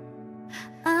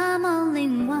 I'm only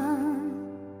one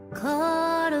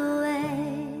call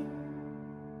away.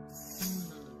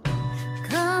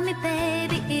 Call me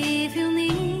baby if you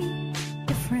need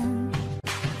a friend.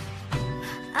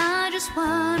 I just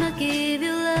wanna give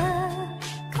you love.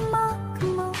 Come on,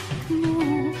 come on, come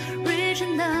on.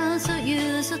 Reaching down so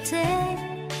you so take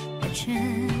a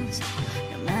chance.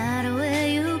 No matter where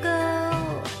you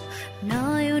go,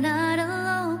 no, you're not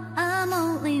alone. I'm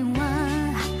only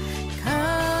one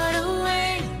call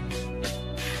away.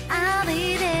 I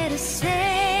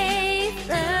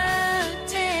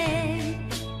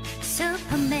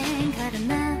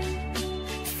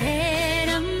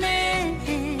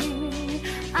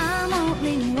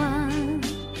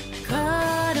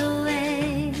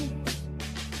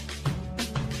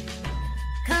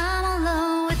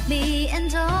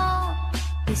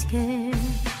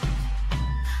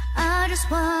just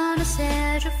wanna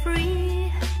set you free.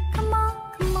 Come on,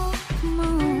 come on, come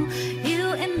on.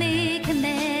 You and me can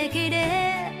make it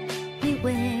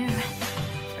anywhere.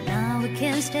 For now we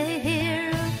can stay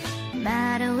here. No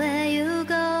matter where you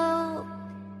go,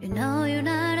 you know you're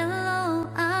not alone.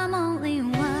 I'm only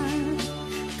one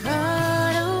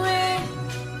cut away.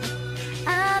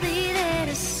 I'll be there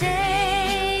to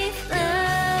save the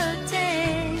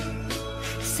day.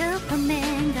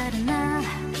 Superman got enough.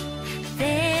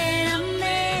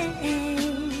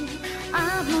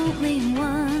 I'm only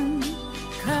one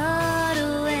cut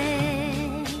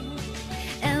away.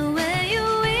 And when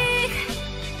you're weak,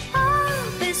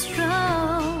 I'll be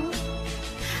strong.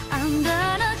 I'm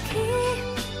gonna keep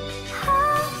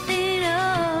holding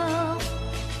on.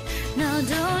 Now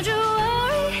don't you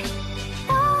worry,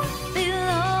 I'll be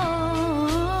long.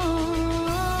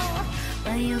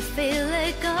 When you feel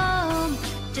it come,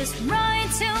 just run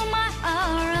to my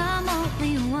arms. I'm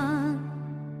only one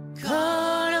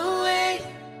cut away.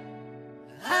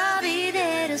 I'll be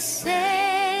there to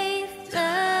save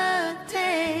the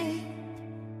day.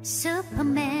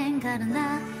 Superman got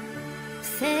enough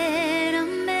faith in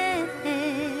me.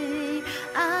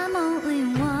 I'm only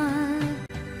one.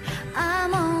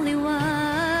 I'm only one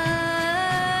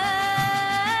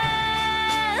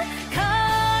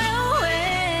cut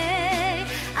away.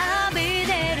 I'll be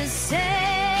there to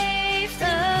save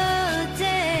the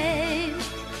day.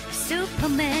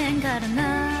 Superman got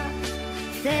enough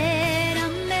faith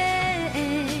in me.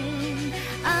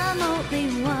 I'm only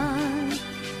one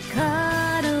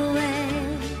cut away.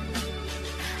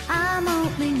 I'm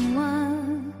only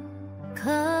one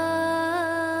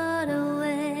cut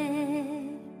away.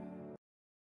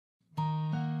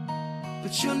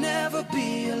 But you'll never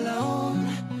be alone.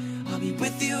 I'll be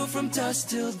with you from dusk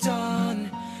till dawn.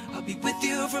 I'll be with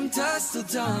you from dusk till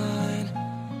dawn.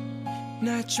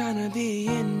 Not trying to be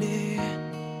in there,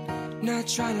 not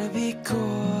trying to be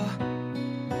cool,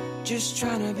 just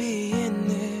trying to be in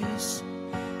this.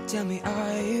 Tell me,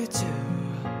 are you too?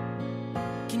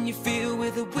 Can you feel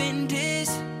where the wind is?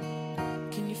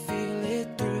 Can you feel it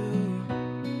through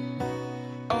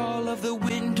all of the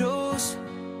windows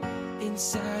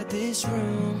inside this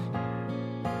room?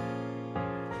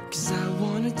 'Cause I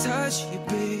wanna touch you,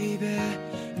 baby,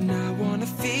 and I wanna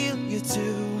feel you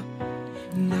too.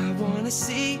 And I wanna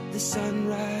see the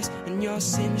sunrise and your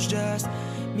sins, just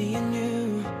me and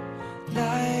you.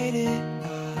 Light it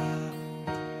up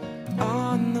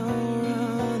on the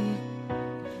run.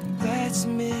 Let's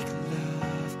make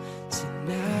love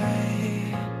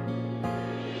tonight.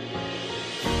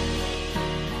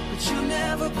 But you'll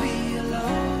never be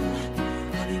alone.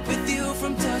 I'll be with you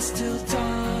from dusk till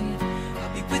dawn.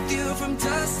 I'll be with you from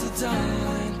dusk till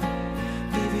dawn.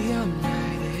 Baby, I'm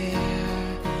right here.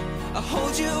 I'll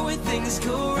hold you when things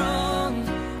go wrong.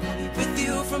 I'll be with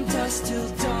you from dusk till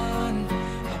dawn.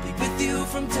 I'll be with you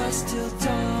from dusk till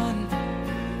dawn.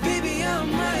 Baby, I'm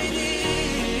right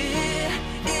here.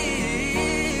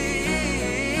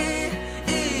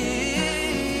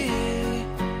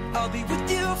 I'll be with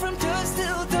you from dusk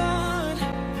till dawn.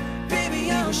 Baby,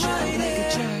 I'm right here. Like a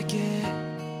jacket,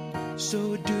 so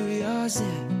do yours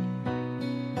in.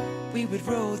 We would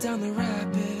roll down the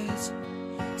rapids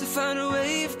to find a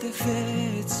wave that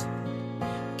fits.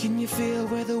 Can you feel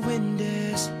where the wind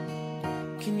is?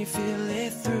 Can you feel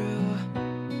it through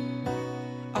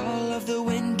all of the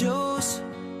windows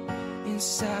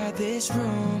inside this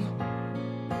room?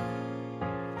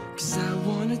 'Cause I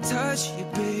wanna touch you,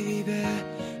 baby,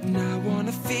 and I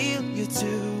wanna feel you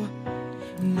too.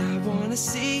 And I wanna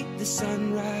see the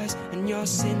sunrise and your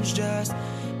sins, just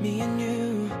me and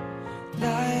you.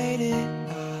 Light it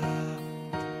up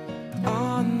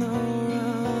on the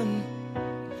run.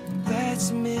 Let's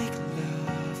make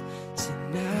love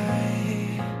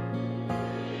tonight.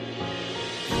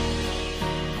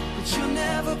 But you'll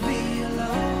never be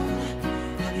alone.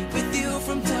 I'll be with you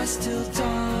from dusk till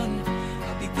dawn.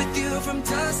 I'll be with you from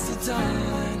dusk till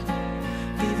dawn.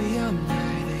 Baby, I'm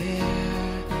right here.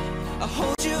 I'll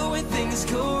hold you when things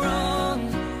go wrong.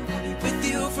 I'll be with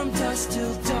you from dusk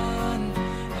till dawn.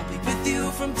 I'll be with you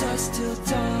from dusk till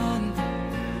dawn.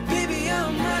 Baby,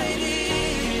 I'm right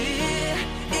here.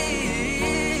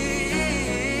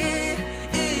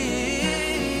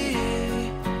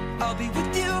 I'll be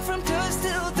with you from dusk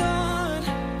till dawn.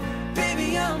 Baby,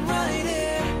 I'm right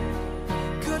here.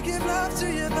 Could give love to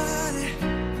your body,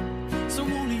 so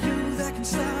only you that can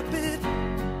stop it.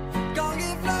 Gonna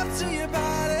give love to your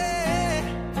body.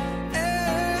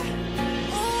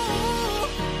 Ooh.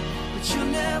 But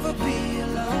you'll never be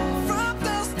alone. From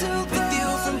dusk till dawn. With you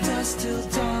from dusk till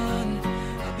dawn.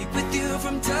 I'll be with you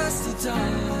from dusk till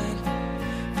dawn.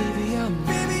 Baby, I'm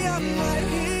right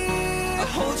here. I'll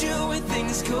hold you when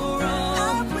things go wrong.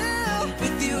 I will.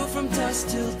 With you from dusk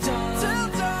till dawn. Till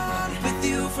dawn. With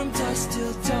you from dusk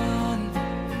till dawn.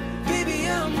 Baby,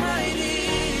 I'm right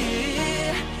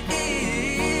here.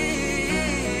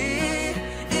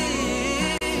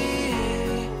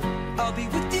 I'll be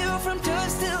with you from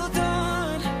dusk till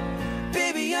dawn.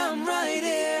 Baby, I'm right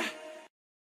here.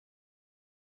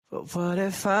 But what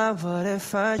if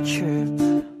I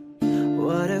trip?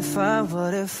 What if I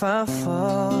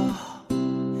fall?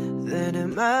 Then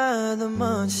am I the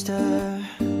monster?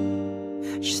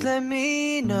 Just let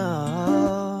me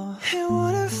know. And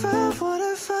what if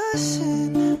I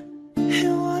sin?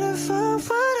 And what if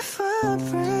I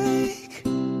break?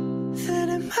 Then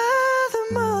am I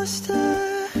the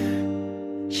monster?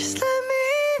 Just let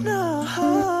me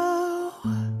know.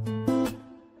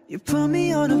 You put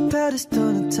me on a pedestal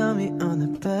and tell me I'm the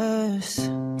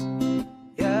best.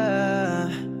 Yeah.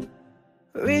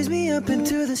 Raise me up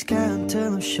into the sky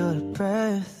until I'm short of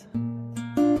breath.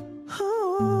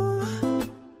 Ooh.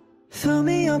 Fill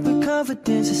me up with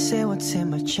confidence to say what's in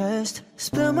my chest.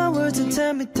 Spill my words and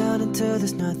tear me down until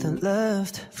there's nothing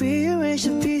left. Rearrange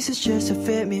the pieces just to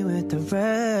fit me with the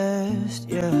rest.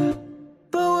 Yeah.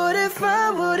 But what if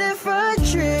I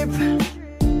trip?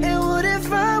 And what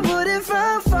if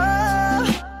I fall?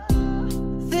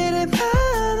 Then am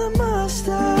I the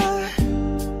monster?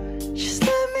 Just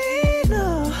let me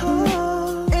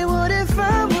know. And what if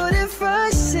I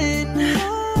sin?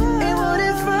 And what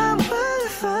if I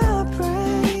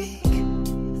break?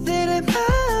 Then am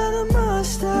I the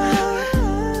monster?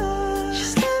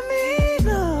 Just let me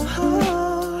know.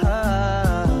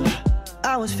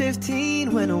 I was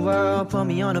 15 when the world put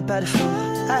me on a pedestal.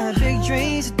 I had big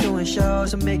dreams of doing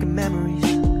shows and making memories.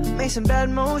 Made some bad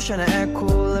moves trying to act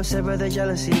cool, upset by the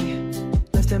jealousy.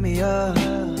 Lifting me up,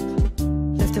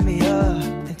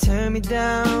 and turn me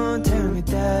down.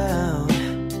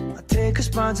 I take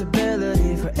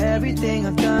responsibility for everything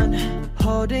I've done.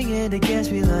 Holding it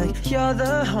against me like you're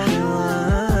the only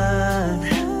one.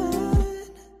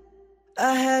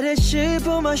 I had a chip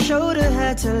on my shoulder,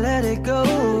 had to let it go.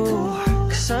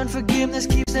 Cause unforgiveness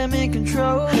keeps them in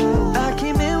control. I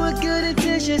came in with good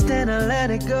intentions, then I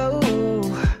let it go.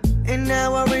 And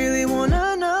now I really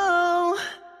wanna know.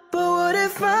 But what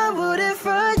if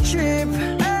I trip?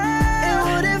 And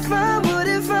what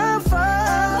if I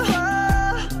fall?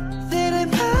 Then am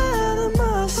I the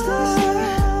monster?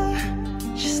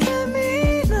 Just let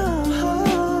me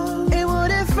know. And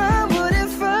what if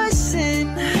I sin?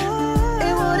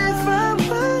 And what if I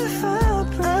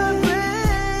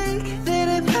break? Then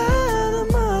am I the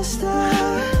monster?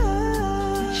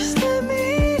 Just let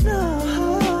me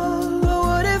know. But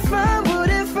what if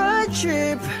I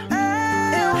trip?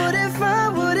 And what if I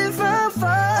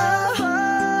fall?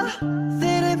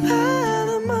 Then am I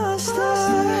the monster?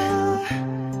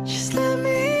 Just let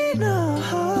me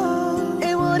know.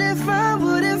 And what if I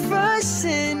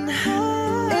sin?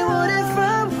 And what if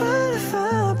I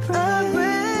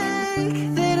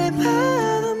break? Then am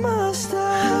I the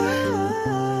monster?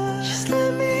 Just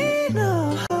let me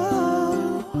know.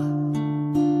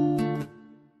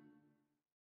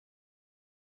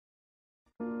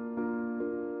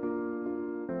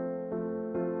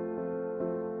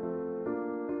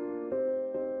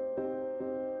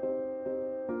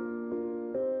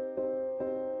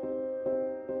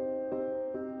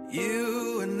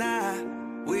 You and I,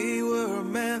 we were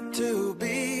meant to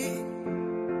be.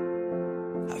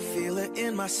 I feel it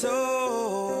in my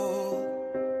soul.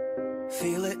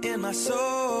 Feel it in my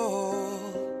soul.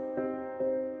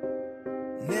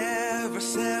 Never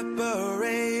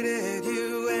separated,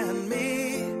 you and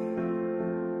me.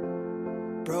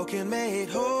 Broken made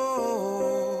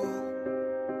whole.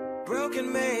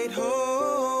 Broken made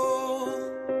whole.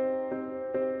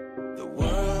 The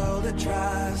world that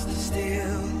tries to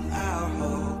steal our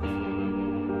hope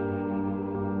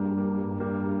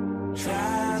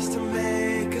tries to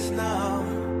make us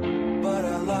numb, but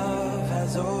our love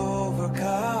has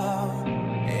overcome.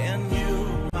 And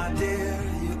you, my dear,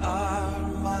 you are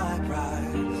my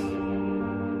prize.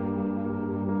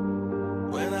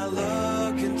 When I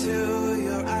look into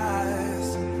your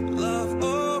eyes, love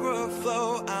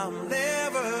overflow, I'm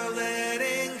never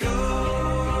letting go.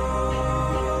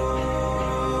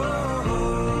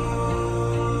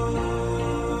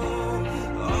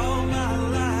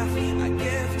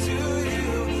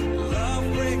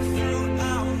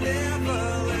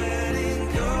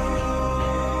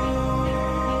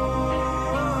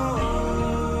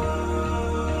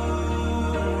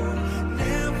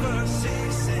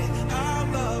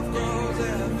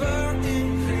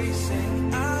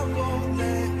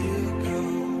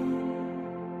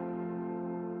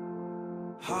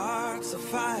 Hearts of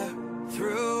fire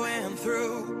through and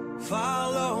through.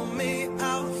 Follow me,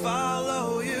 I'll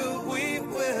follow you. We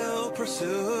will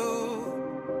pursue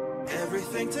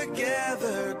everything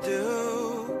together,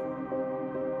 do.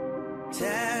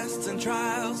 Tests and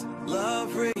trials,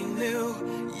 love renew.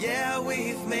 Yeah,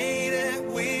 we've made it.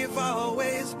 We've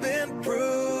always been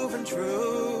proven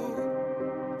true.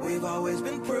 We've always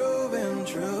been proven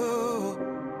true.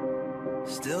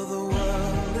 Still the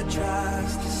world that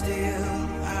tries to steal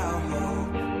our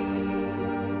hope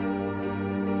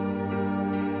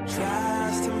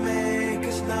tries to make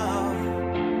us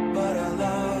numb, but our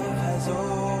love has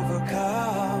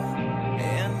overcome.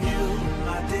 And you,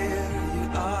 my dear, you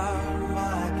are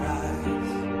my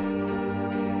prize.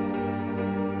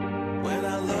 When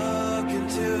I look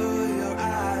into your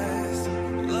eyes,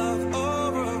 love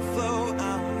overflow,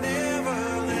 I'm never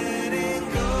letting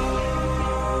go.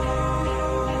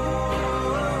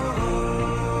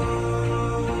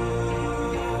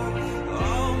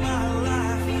 All my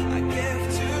life I give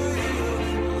to you.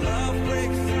 Love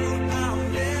breakthrough, I'm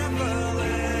never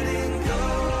letting go.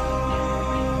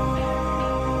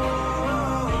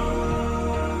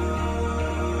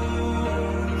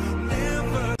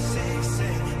 Never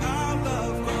ceasing, our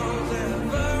love grows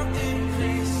ever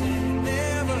increasing.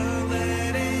 Never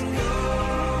letting go.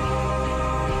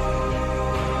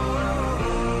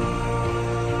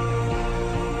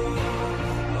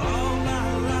 All my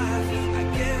life I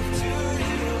give to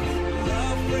you.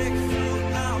 Love breakthrough,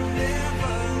 I'm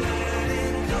never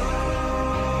letting go.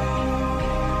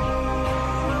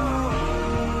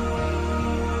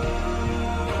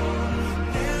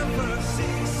 Never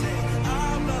ceasing,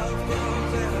 our love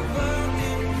grows ever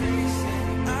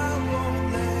increasing. I won't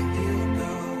let you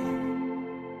go.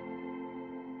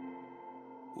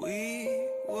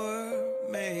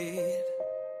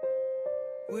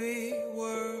 We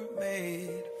were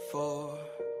made for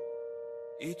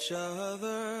each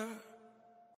other.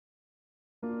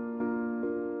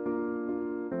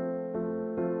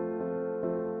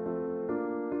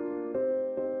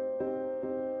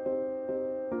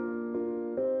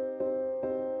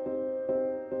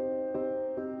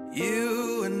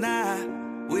 You and I,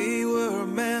 we were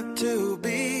meant to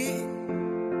be.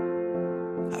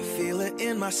 I feel it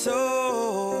in my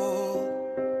soul.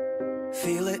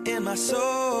 Feel it in my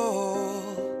soul.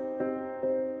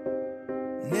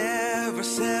 Never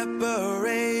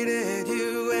separated,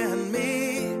 you and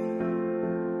me.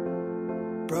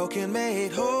 Broken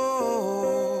made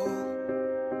whole.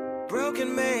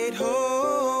 Broken made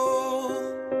whole.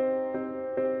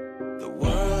 The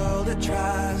world that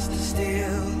tries to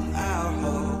steal our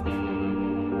hope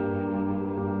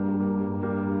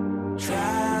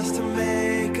tries to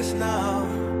make us numb,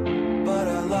 but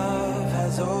our love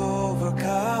has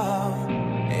overcome.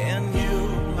 And you,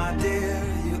 my dear,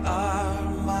 you are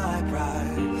my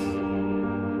prize.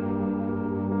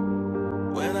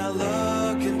 When I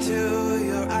look into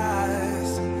your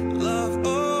eyes, love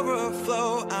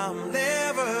overflow, I'm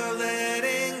never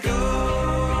letting go.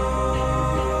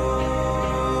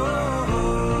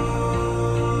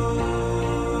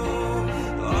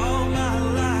 All my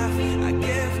life I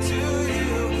give to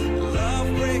you. Love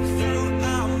breakthrough,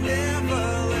 I'm never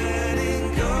letting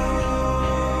go.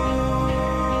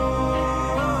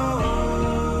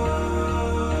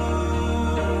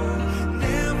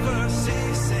 Never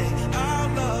ceasing, our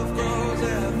love grows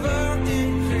ever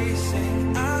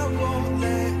increasing. I won't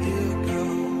let you go.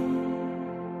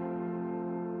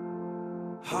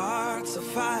 Hearts of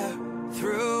fire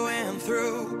through and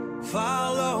through.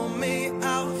 Follow me,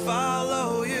 I'll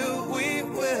follow you. We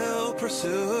will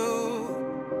pursue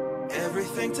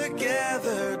everything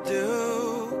together, do.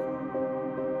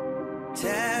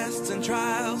 Tests and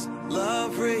trials,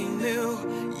 love renew.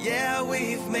 Yeah,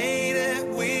 we've made it.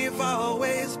 We've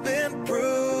always been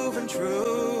proven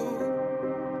true.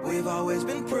 We've always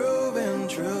been proven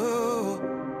true.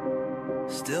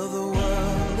 Still the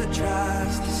world that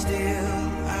tries to steal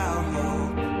our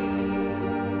hope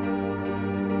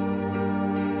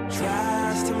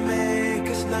tries to make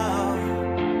us numb,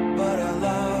 but our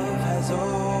love has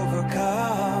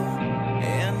overcome.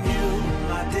 And you,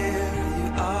 my dear, you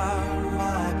are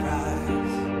my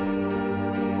prize.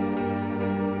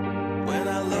 When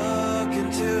I look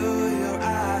into your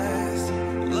eyes,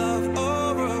 love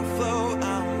overflow,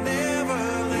 I'm never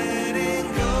letting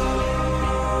go.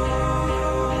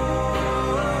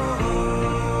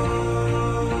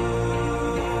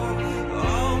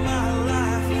 All my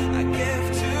life I give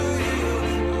to you.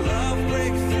 Love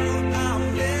breakthrough,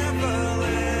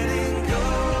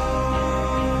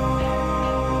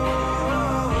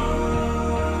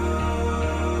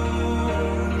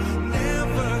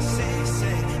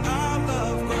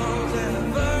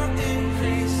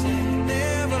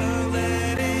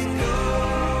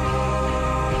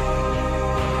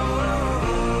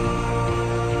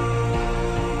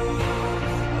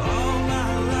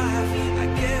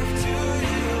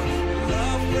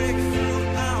 breakthrough,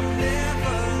 I'm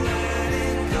never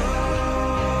letting go.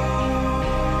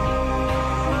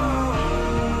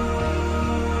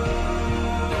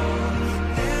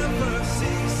 Never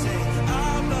ceasing,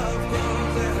 our love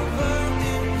grows ever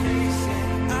increasing.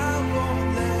 I won't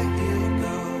let you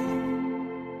go.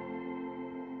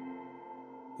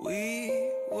 We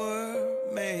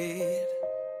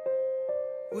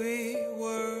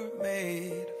were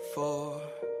made for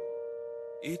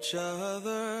each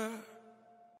other.